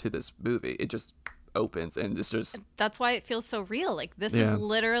to this movie. It just opens and it's just... That's why it feels so real. Like, this is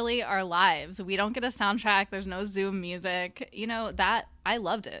literally our lives. We don't get a soundtrack. There's no Zoom music. You know, that... I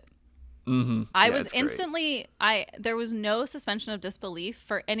loved it. Mm-hmm. I was instantly... There was no suspension of disbelief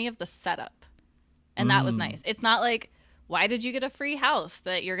for any of the setup. And that was nice. It's not like, why did you get a free house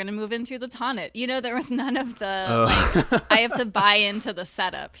that you're going to move into that's haunted? You know, there was none of the, like, I have to buy into the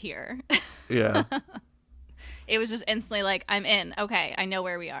setup here. Yeah. It was just instantly like, I'm in. Okay, I know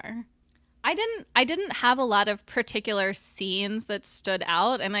where we are. I didn't have a lot of particular scenes that stood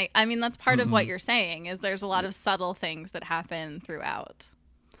out. And I mean, that's part of what you're saying, is there's a lot of subtle things that happen throughout.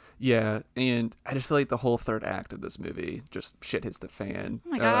 Yeah, and I just feel like the whole third act of this movie just shit hits the fan. Oh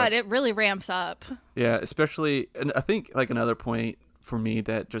my God, it really ramps up. Yeah, especially, and I think, like, another point for me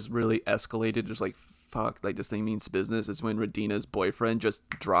that just really escalated, just like, fuck, like, this thing means business, is when Radina's boyfriend just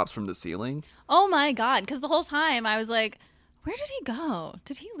drops from the ceiling. Oh my God, because the whole time I was like, where did he go?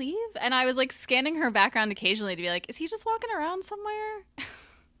 Did he leave? And I was, like, scanning her background occasionally to be like, is he just walking around somewhere?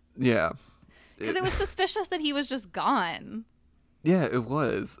 Yeah. Because it was suspicious that he was just gone. Yeah, it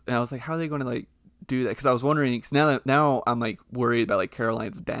was. And I was like, how are they going to, like, do that? Because I was wondering, because now I'm, like, worried about, like,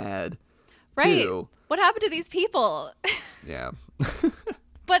 Caroline's dad. Right. Too. What happened to these people? Yeah.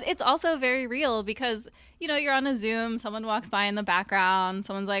 But it's also very real because, you know, you're on a Zoom, someone walks by in the background,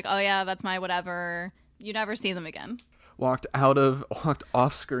 someone's like, oh yeah, that's my whatever. You never see them again. Walked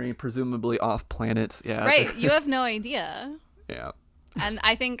off screen, presumably off planet. Yeah. Right. You have no idea. Yeah. And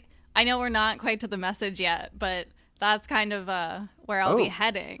I know we're not quite to the message yet, but that's kind of where I'll be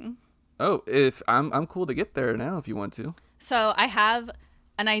heading. Oh, if I'm cool to get there now if you want to. So I have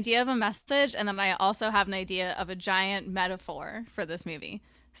an idea of a message, and then I also have an idea of a giant metaphor for this movie.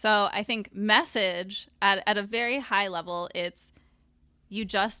 So I think message at a very high level, it's you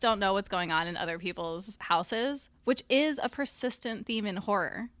just don't know what's going on in other people's houses, which is a persistent theme in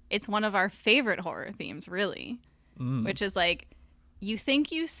horror. It's one of our favorite horror themes, really, which is like you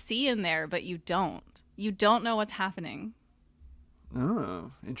think you see in there, but you don't. You don't know what's happening.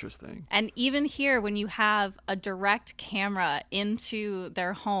 Oh, interesting. And even here, when you have a direct camera into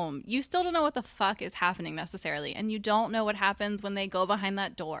their home, you still don't know what the fuck is happening necessarily. And you don't know what happens when they go behind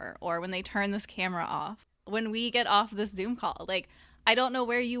that door or when they turn this camera off. When we get off this Zoom call, like, I don't know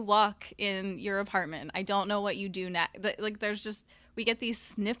where you walk in your apartment. I don't know what you do next. Like, there's just, we get these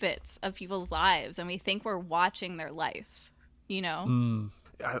snippets of people's lives and we think we're watching their life, you know?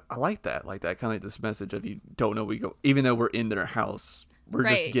 I like that. Like that kind of like this message of you don't know we go, even though we're in their house. we're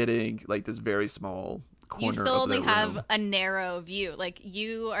just getting like this very small corner you still of the only have room. a narrow view. Like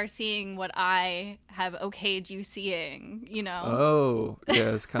you are seeing what I have okayed you seeing, you know? Oh,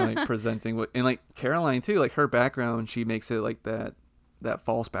 yeah, it's kind of like presenting what, and like Caroline too, like her background, she makes it like that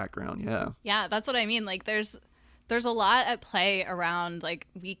false background. Yeah. Yeah, that's what I mean. Like there's a lot at play around, like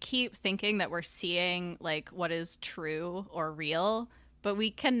we keep thinking that we're seeing like what is true or real, but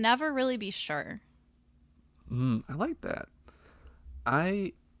we can never really be sure. I like that.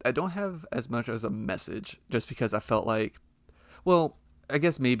 I don't have as much as a message just because I felt like, well, I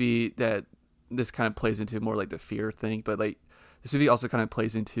guess maybe that this kind of plays into more like the fear thing, but like this movie also kind of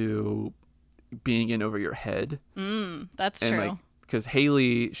plays into being in over your head. That's and true. like because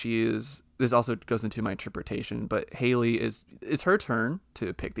Haley, this also goes into my interpretation, but Haley it's her turn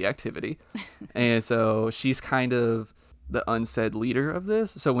to pick the activity. And so she's kind of the unsaid leader of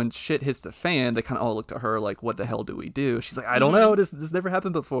this. So when shit hits the fan, they kind of all look to her like, what the hell do we do? She's like, I don't know. This never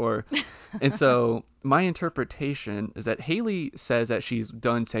happened before. And so my interpretation is that Haley says that she's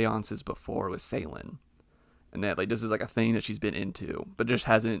done seances before with Seylan. And that like this is like a thing that she's been into, but just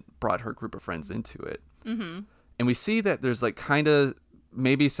hasn't brought her group of friends into it. And we see that there's like kind of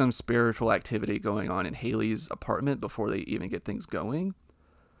maybe some spiritual activity going on in Haley's apartment before they even get things going.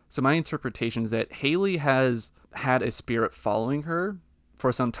 So my interpretation is that Haley has had a spirit following her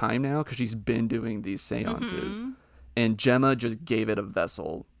for some time now because she's been doing these seances. And Jemma just gave it a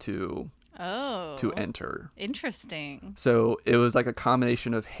vessel to enter. Interesting. So it was like a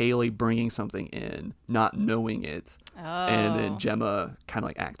combination of Haley bringing something in, not knowing it, and then Jemma kind of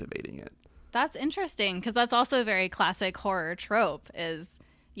like activating it. That's interesting because that's also a very classic horror trope is,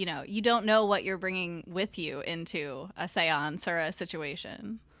 you know, you don't know what you're bringing with you into a seance or a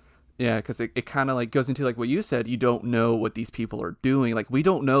situation. Yeah, because it kind of like goes into like what you said. You don't know what these people are doing. Like we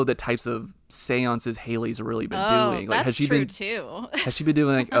don't know the types of seances Haley's really been doing. Like that's true too. Has she been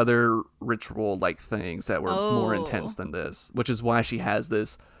doing like other ritual like things that were more intense than this? Which is why she has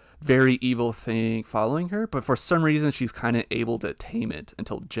this very evil thing following her. But for some reason, she's kind of able to tame it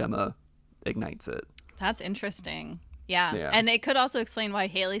until Jemma ignites it. That's interesting. Yeah. And it could also explain why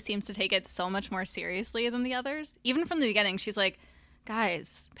Haley seems to take it so much more seriously than the others. Even from the beginning, she's like,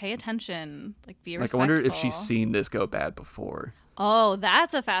 guys, pay attention. Like, be respectful. Like, I wonder if she's seen this go bad before. Oh,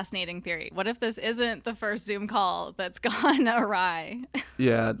 that's a fascinating theory. What if this isn't the first Zoom call that's gone awry?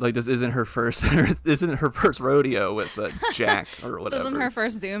 Yeah, like this isn't her first rodeo with Jack or whatever. This isn't her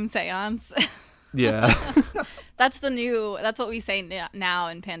first Zoom seance. Yeah. That's what we say now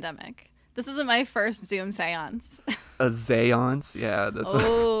in pandemic. This isn't my first Zoom seance. A seance? Yeah.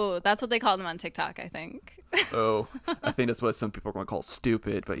 That's what they call them on TikTok, I think. Oh, I think that's what some people are going to call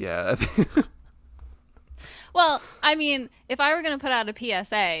stupid, but yeah. Well, I mean, if I were going to put out a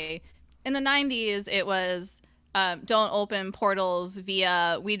PSA, in the 90s, it was don't open portals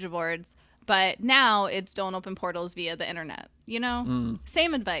via Ouija boards, but now it's don't open portals via the internet, you know?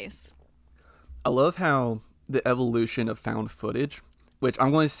 Same advice. I love how the evolution of found footage, which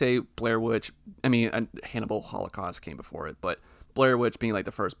I'm going to say Blair Witch, I mean, Hannibal Holocaust came before it, but Blair Witch being like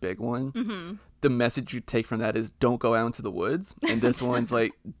the first big one, the message you take from that is don't go out into the woods. And this one's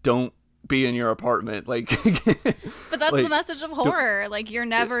like, don't be in your apartment. Like, but that's like, the message of horror. Like, you're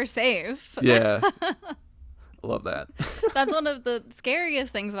never safe. Yeah. Love that. That's one of the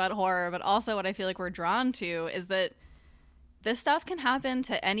scariest things about horror, but also what I feel like we're drawn to is that this stuff can happen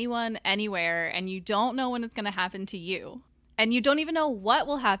to anyone, anywhere, and you don't know when it's going to happen to you. And you don't even know what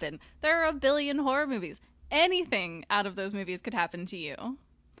will happen. There are a billion horror movies. Anything out of those movies could happen to you.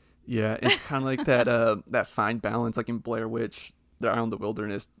 Yeah, it's kind of like that fine balance, like in Blair Witch, they're out in the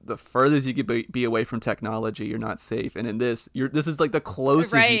wilderness. The furthest you could be away from technology, you're not safe. And in this is like the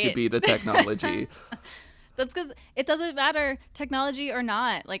closest you could be to technology. That's because it doesn't matter, technology or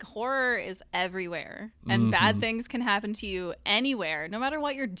not. Like, horror is everywhere. And bad things can happen to you anywhere, no matter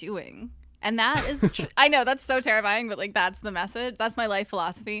what you're doing. And that is, I know, that's so terrifying, but, like, that's the message. That's my life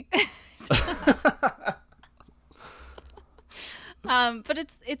philosophy. But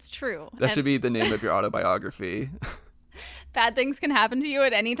it's true. That should be the name of your autobiography. Bad things can happen to you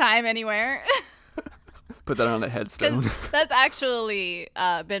at any time, anywhere. Put that on a headstone. That's actually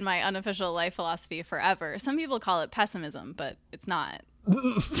been my unofficial life philosophy forever. Some people call it pessimism, but it's not.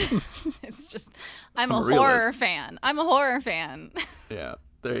 It's just, I'm a horror fan. I'm a horror fan. Yeah,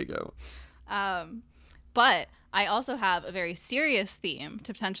 there you go. But I also have a very serious theme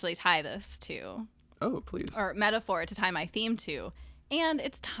to potentially tie this to. Oh, please. Or metaphor to tie my theme to. And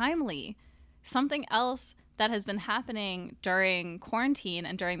it's timely. Something else that has been happening during quarantine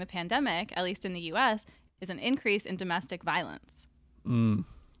and during the pandemic, at least in the US, is an increase in domestic violence. And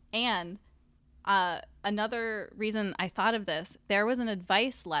another reason I thought of this, there was an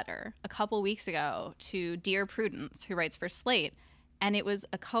advice letter a couple weeks ago to Dear Prudence, who writes for Slate, and it was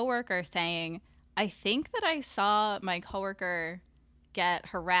a coworker saying, I think that I saw my coworker get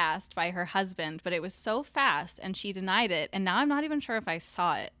harassed by her husband, but it was so fast and she denied it, and now I'm not even sure if I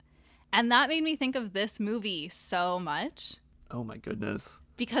saw it. And that made me think of this movie so much. Oh my goodness.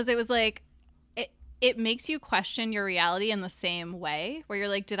 Because it was like, it makes you question your reality in the same way, where you're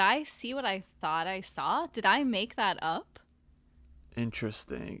like, did I see what I thought I saw? Did I make that up?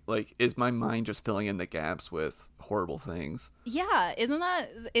 Interesting. Like, is my mind just filling in the gaps with horrible things? Yeah, isn't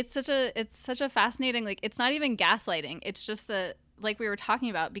that, it's such a fascinating, like, it's not even gaslighting. It's just that, like we were talking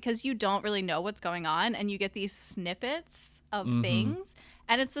about, because you don't really know what's going on and you get these snippets of things.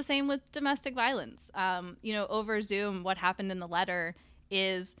 And it's the same with domestic violence. Over Zoom, what happened in the letter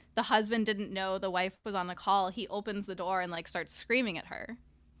is the husband didn't know the wife was on the call. He opens the door and like starts screaming at her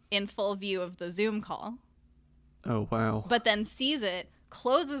in full view of the Zoom call. Oh, wow. But then sees it,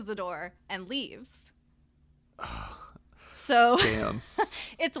 closes the door, and leaves. So damn.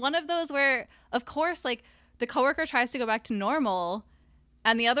 It's one of those where, of course, like the coworker tries to go back to normal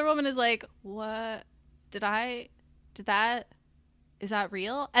and the other woman is like, what? Is that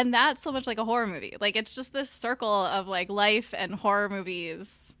real? And that's so much like a horror movie. Like, it's just this circle of like life and horror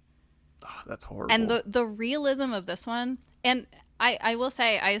movies. Oh, that's horrible. And the realism of this one, and I will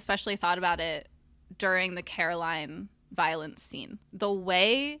say I especially thought about it during the Caroline violence scene. The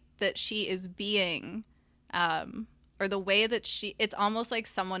way that she is being, or the way that it's almost like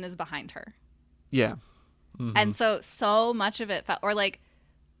someone is behind her. Yeah. And so much of it felt, or like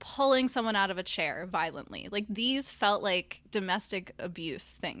pulling someone out of a chair violently. Like, these felt like domestic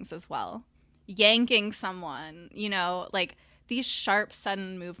abuse things as well. Yanking someone, like these sharp,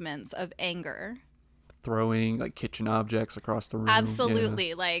 sudden movements of anger. Throwing like kitchen objects across the room. Absolutely.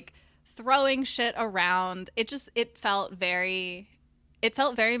 Yeah. Like throwing shit around. It felt very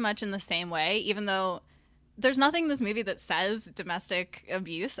much in the same way, even though there's nothing in this movie that says domestic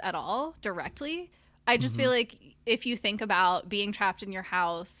abuse at all directly. I just feel like if you think about being trapped in your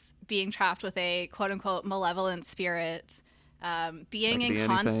house, being trapped with a quote-unquote malevolent spirit, being in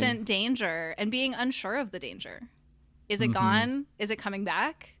constant danger and being unsure of the danger. Is it gone? Is it coming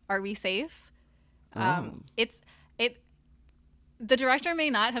back? Are we safe? The director may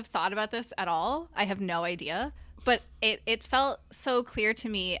not have thought about this at all. I have no idea. But it felt so clear to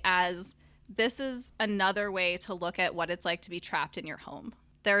me as this is another way to look at what it's like to be trapped in your home.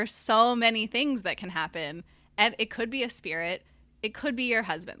 There are so many things that can happen, and it could be a spirit. It could be your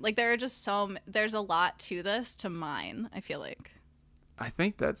husband. Like, there's a lot to this to mine, I feel like. I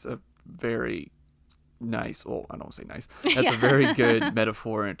think that's a very nice, well, I don't say nice. That's a very good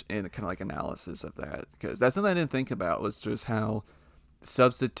metaphor and kind of like analysis of that, because that's something I didn't think about, was just how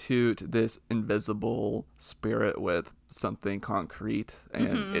substitute this invisible spirit with something concrete,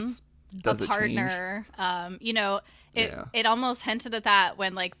 and it's does a partner. It almost hinted at that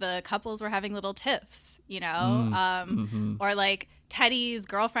when like the couples were having little tiffs, or like Teddy's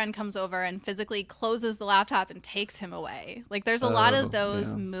girlfriend comes over and physically closes the laptop and takes him away. Like, there's a lot of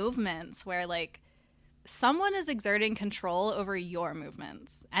those movements where like someone is exerting control over your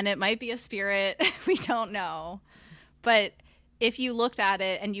movements, and it might be a spirit. We don't know. But if you looked at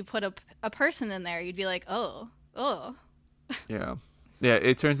it and you put a person in there, you'd be like, oh. Yeah. Yeah,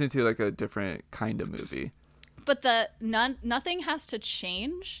 it turns into like a different kind of movie. But nothing has to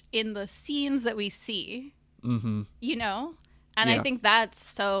change in the scenes that we see, And I think that's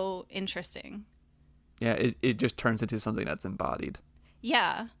so interesting. Yeah, it just turns into something that's embodied.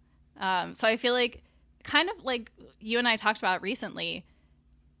 Yeah. So I feel like, kind of like you and I talked about recently,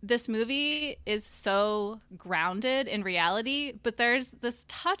 this movie is so grounded in reality, but there's this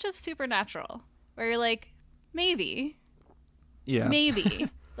touch of supernatural where you're like, maybe. Yeah. Maybe.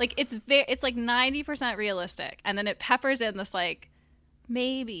 Like, it's like 90% realistic, and then it peppers in this like,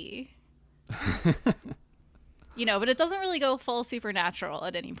 maybe. But it doesn't really go full supernatural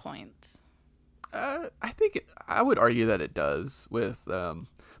at any point. I think I would argue that it does, with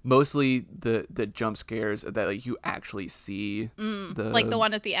mostly the jump scares that like you actually see. Like the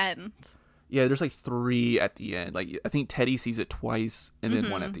one at the end. Yeah, there's like 3 at the end. Like, I think Teddy sees it twice, and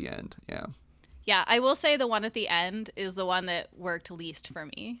then 1 at the end. Yeah. Yeah, I will say the one at the end is the one that worked least for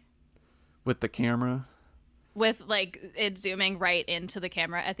me. With the camera? With, like, it zooming right into the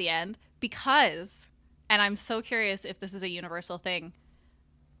camera at the end. Because, and I'm so curious if this is a universal thing,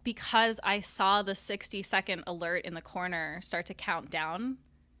 because I saw the 60-second alert in the corner start to count down.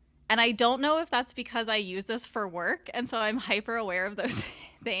 And I don't know if that's because I use this for work, and so I'm hyper aware of those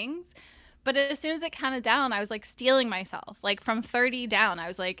things. But as soon as it counted down, I was, like, stealing myself. Like, from 30 down, I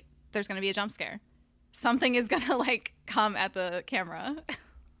was like, there's going to be a jump scare. something is gonna like come at the camera.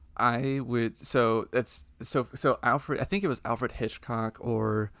 I would so Alfred, I think it was Alfred Hitchcock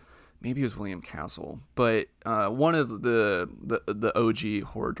or maybe it was William Castle, but one of the OG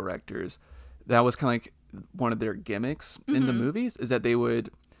horror directors, that was kind of like one of their gimmicks in the movies, is that they would,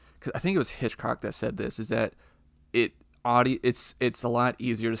 cause I think it was Hitchcock that said this, is that it's a lot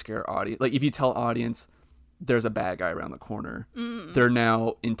easier to scare audience. Like if you tell audience there's a bad guy around the corner, they're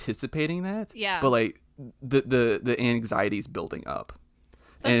now anticipating that. Yeah. But like the anxiety's building up.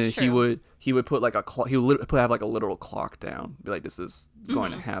 That's and true. he would put like a clock. He would have like a literal clock down, be like, "This is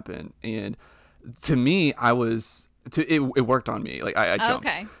going to happen." And to me, it worked on me. Like I jumped,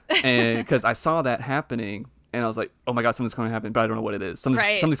 Okay. and because I saw that happening, and I was like, "Oh my god, something's going to happen," but I don't know what it is.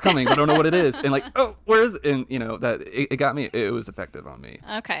 Right. Something's coming, but I don't know what it is. And like, oh, where is it? And you know that it got me. It was effective on me.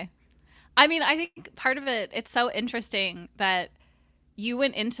 Okay. I mean, I think part of it's so interesting that you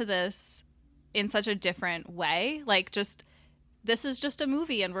went into this in such a different way. Like, just, this is just a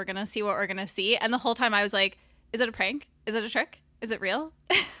movie and we're going to see what we're going to see. And the whole time I was like, is it a prank? Is it a trick? Is it real?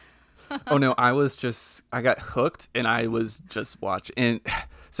 Oh no, I got hooked and I was just watching. And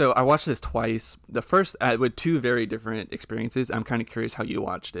so I watched this twice. The first, with two very different experiences. I'm kind of curious how you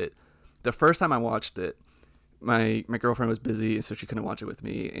watched it. The first time I watched it, my girlfriend was busy, so she couldn't watch it with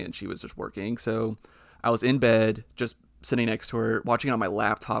me, and she was just working. So I was in bed, just sitting next to her, watching it on my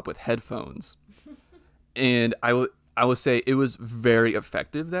laptop with headphones. And I would say it was very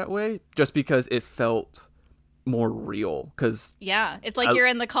effective that way, just because it felt more real. Because yeah, it's like you're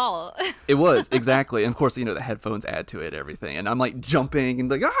in the call. it was, exactly. And of course, you know, the headphones add to it, everything. And I'm like jumping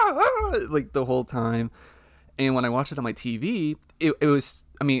and like, like the whole time. And when I watched it on my TV, it was,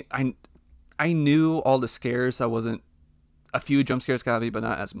 I mean, I knew all the scares. So I wasn't, a few jump scares got me, but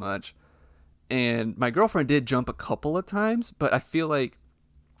not as much. And my girlfriend did jump a couple of times, but I feel like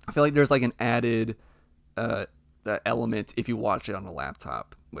there's like an added element if you watch it on a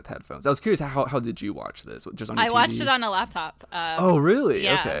laptop with headphones. I was curious, how did you watch this? Just on your I TV? watched it on a laptop. Oh, really?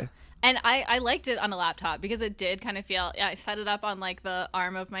 Yeah. Okay. And I liked it on a laptop because it did kind of feel, I set it up on like the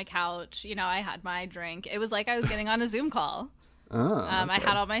arm of my couch. You know, I had my drink. It was like I was getting on a Zoom call. Oh, okay. I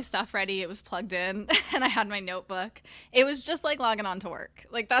had all my stuff ready. It was plugged in and I had my notebook. It was just like logging on to work.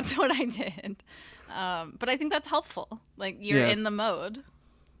 Like that's what I did. But I think that's helpful. Like you're in the mode.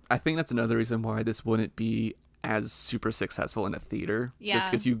 I think that's another reason why this wouldn't be as super successful in a theater. Yeah.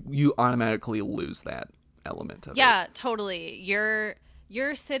 Just because you automatically lose that element of it. Yeah, totally. You're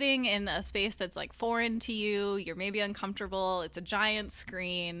sitting in a space that's like foreign to you. You're maybe uncomfortable. It's a giant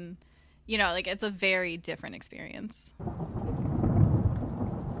screen. You know, like it's a very different experience.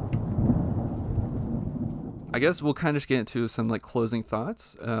 I guess we'll kind of just get into some like closing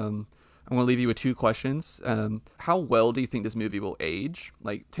thoughts. I'm going to leave you with two questions. How well do you think this movie will age?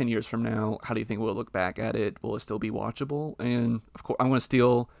 Like 10 years from now, how do you think we'll look back at it? Will it still be watchable? And of course, I'm going to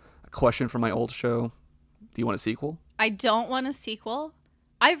steal a question from my old show. Do you want a sequel? I don't want a sequel.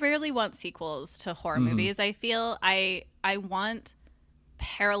 I rarely want sequels to horror movies. I feel I want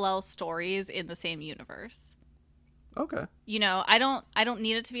parallel stories in the same universe. Okay. You know, I don't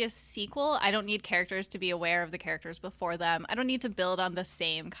need it to be a sequel. I don't need characters to be aware of the characters before them. I don't need to build on the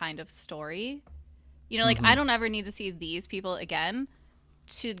same kind of story. You know, like I don't ever need to see these people again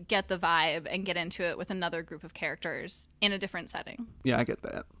to get the vibe and get into it with another group of characters in a different setting. Yeah, I get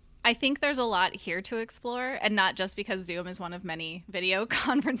that. I think there's a lot here to explore, and not just because Zoom is one of many video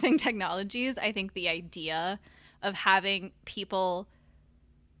conferencing technologies. I think the idea of having people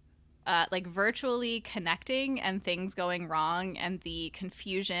like virtually connecting and things going wrong and the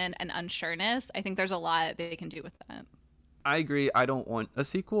confusion and unsureness, I think there's a lot they can do with that. I agree. I don't want a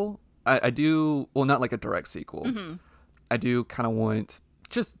sequel. I do, well, not like a direct sequel. I do kind of want,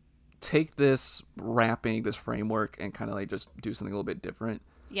 just take this wrapping, this framework, and kind of like just do something a little bit different.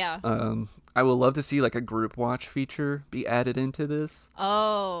 Yeah. I would love to see like a group watch feature be added into this.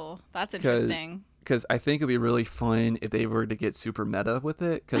 Oh, that's interesting. Because I think it'd be really fun if they were to get super meta with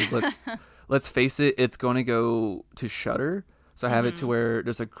it. Because let's face it, it's going to go to Shudder. So I have it to where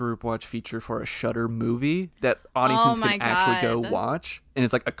there's a group watch feature for a Shudder movie that audiences can actually go watch, and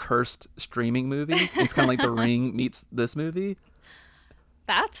it's like a cursed streaming movie. It's kind of like The Ring meets this movie.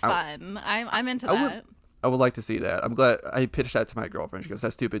 That's fun. I'm into that. I would like to see that. I'm glad I pitched that to my girlfriend. She goes,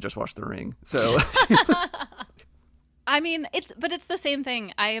 "That's stupid. Just watch The Ring." So. I mean, it's the same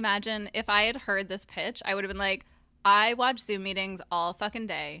thing. I imagine if I had heard this pitch, I would have been like, I watch Zoom meetings all fucking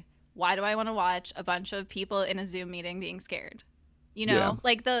day. Why do I want to watch a bunch of people in a Zoom meeting being scared? You know,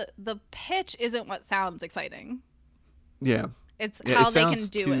 like the pitch isn't what sounds exciting. Yeah. It's how they can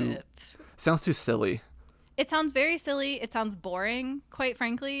do it. Sounds too silly. It sounds very silly. It sounds boring, quite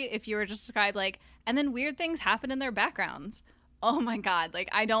frankly. If you were to describe like And then weird things happen in their backgrounds. Oh my God. Like,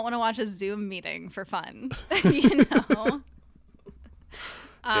 I don't want to watch a Zoom meeting for fun, you know?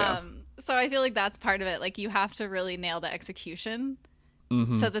 Yeah. So I feel like that's part of it. Like, you have to really nail the execution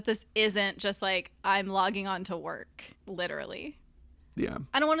so that this isn't just like, I'm logging on to work, literally. Yeah.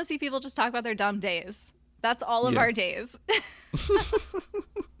 I don't want to see people just talk about their dumb days. That's all of our days.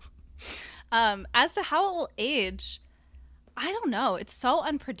 As to how it will age, I don't know. It's so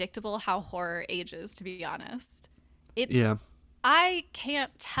unpredictable how horror ages, to be honest. I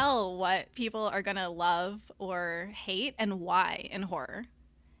can't tell what people are going to love or hate and why in horror.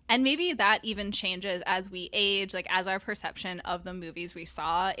 And maybe that even changes as we age, like as our perception of the movies we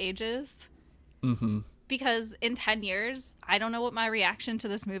saw ages. Mm-hmm. Because in 10 years, I don't know what my reaction to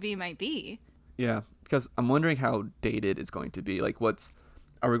this movie might be. Yeah, because I'm wondering how dated it's going to be. Like,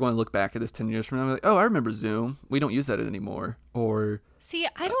 are we going to look back at this 10 years from now and be like, oh, I remember Zoom. We don't use that anymore. Or see,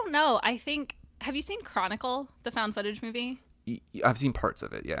 I don't know. I think, have you seen Chronicle, the found footage movie? I've seen parts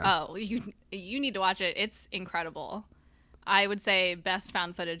of it, yeah. Oh, you need to watch it. It's incredible. I would say best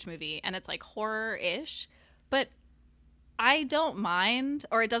found footage movie, and it's like horror-ish, but I don't mind,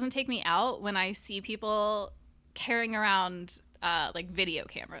 or it doesn't take me out when I see people carrying around like video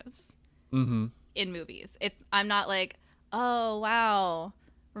cameras in movies. I'm not like, oh wow,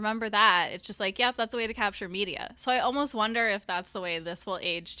 remember that? It's just like, yep, that's a way to capture media. So I almost wonder if that's the way this will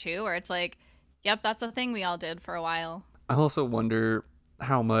age too, or it's like, yep, that's a thing we all did for a while. I also wonder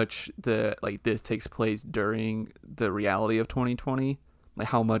how much this takes place during the reality of 2020, like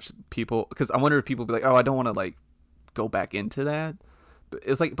how much people, because I wonder if people be like, oh, I don't want to like go back into that, but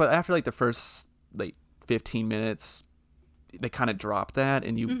it's like, but after like the first like 15 minutes they kind of drop that,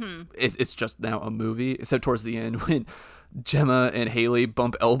 and it's just now a movie, except towards the end when Jemma and Haley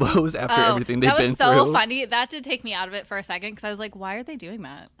bump elbows after everything they've been through. That was so funny. That did take me out of it for a second, because I was like, why are they doing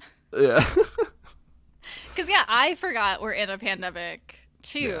that? Yeah. Because I forgot we're in a pandemic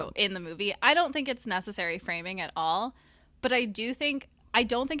too in the movie. I don't think it's necessary framing at all, but I don't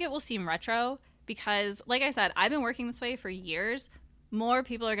think it will seem retro, because like I said, I've been working this way for years. More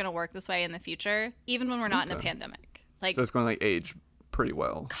people are going to work this way in the future, even when we're not in a pandemic. Like, so it's going to like age pretty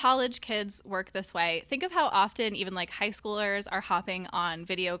well. College kids work this way. Think of how often even like high schoolers are hopping on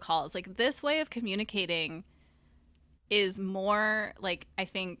video calls. Like, this way of communicating is more like, I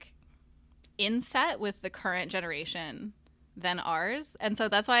think, inset with the current generation than ours. And so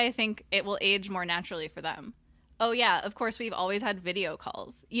that's why I think it will age more naturally for them. Oh yeah, of course we've always had video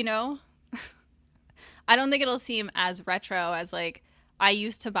calls, you know? I don't think it'll seem as retro as like, I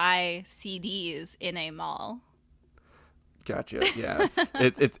used to buy CDs in a mall. Gotcha. Yeah.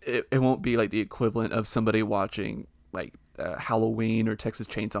 it won't be like the equivalent of somebody watching like Halloween or Texas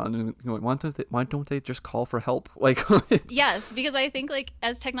Chainsaw and going, why don't they just call for help? Like, yes, because I think like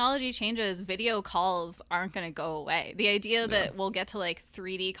as technology changes, video calls aren't going to go away. The idea that we'll get to like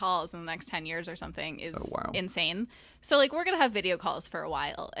 3D calls in the next 10 years or something is insane. So like, we're going to have video calls for a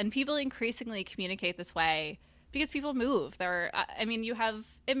while, and people increasingly communicate this way because people move. You have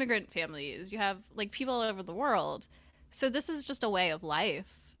immigrant families, you have like people all over the world. So this is just a way of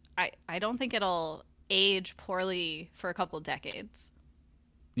life. I don't think it'll age poorly for a couple decades.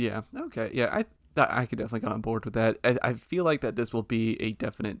 Yeah. Okay. Yeah. I could definitely get on board with that. I feel like that this will be a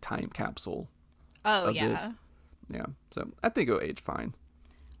definite time capsule. Oh, of this. Yeah. So I think it'll age fine.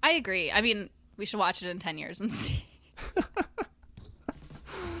 I agree. I mean, we should watch it in 10 years and see.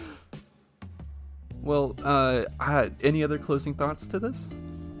 Well, any other closing thoughts to this?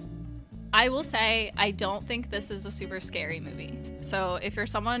 I will say, I don't think this is a super scary movie. So if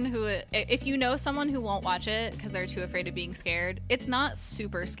you know someone who won't watch it because they're too afraid of being scared, it's not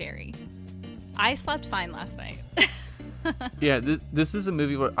super scary. I slept fine last night. Yeah, this is a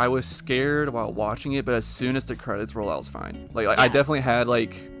movie where I was scared while watching it, but as soon as the credits roll, I was fine. Like, yes. I definitely had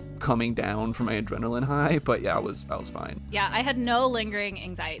like coming down from my adrenaline high, but yeah, I was fine. Yeah, I had no lingering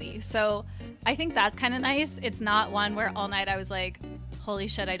anxiety. So I think that's kind of nice. It's not one where all night I was like, holy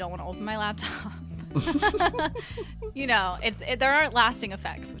shit, I don't want to open my laptop. You know, there aren't lasting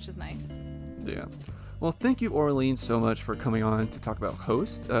effects, which is nice. Yeah. Well, thank you, Aurelien, so much for coming on to talk about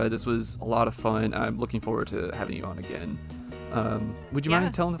Host. This was a lot of fun. I'm looking forward to having you on again. Would you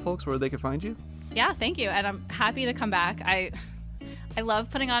mind telling the folks where they can find you? Yeah, thank you. And I'm happy to come back. I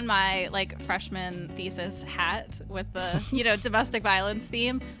love putting on my like freshman thesis hat with the domestic violence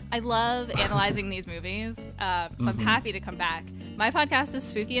theme. I love analyzing these movies, so I'm happy to come back. My podcast is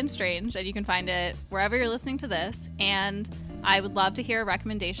Spooky and Strange, and you can find it wherever you're listening to this. And I would love to hear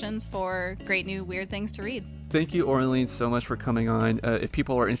recommendations for great new weird things to read. Thank you, Aurelien, so much for coming on. If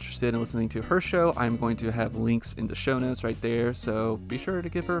people are interested in listening to her show, I'm going to have links in the show notes right there, so be sure to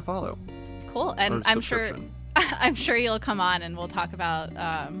give her a follow. Cool. And I'm sure subscription. I'm sure you'll come on and we'll talk about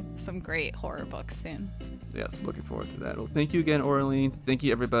some great horror books soon. Yes, looking forward to that. Well, thank you again, Aurelien. Thank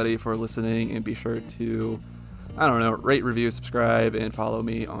you, everybody, for listening. And be sure to, I don't know, rate, review, subscribe, and follow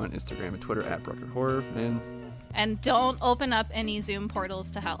me on Instagram and Twitter at bruckerhorror. And don't open up any Zoom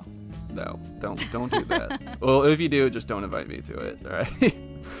portals to hell. No, don't do that. Well, if you do, just don't invite me to it. All right.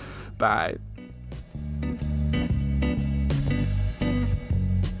 Bye.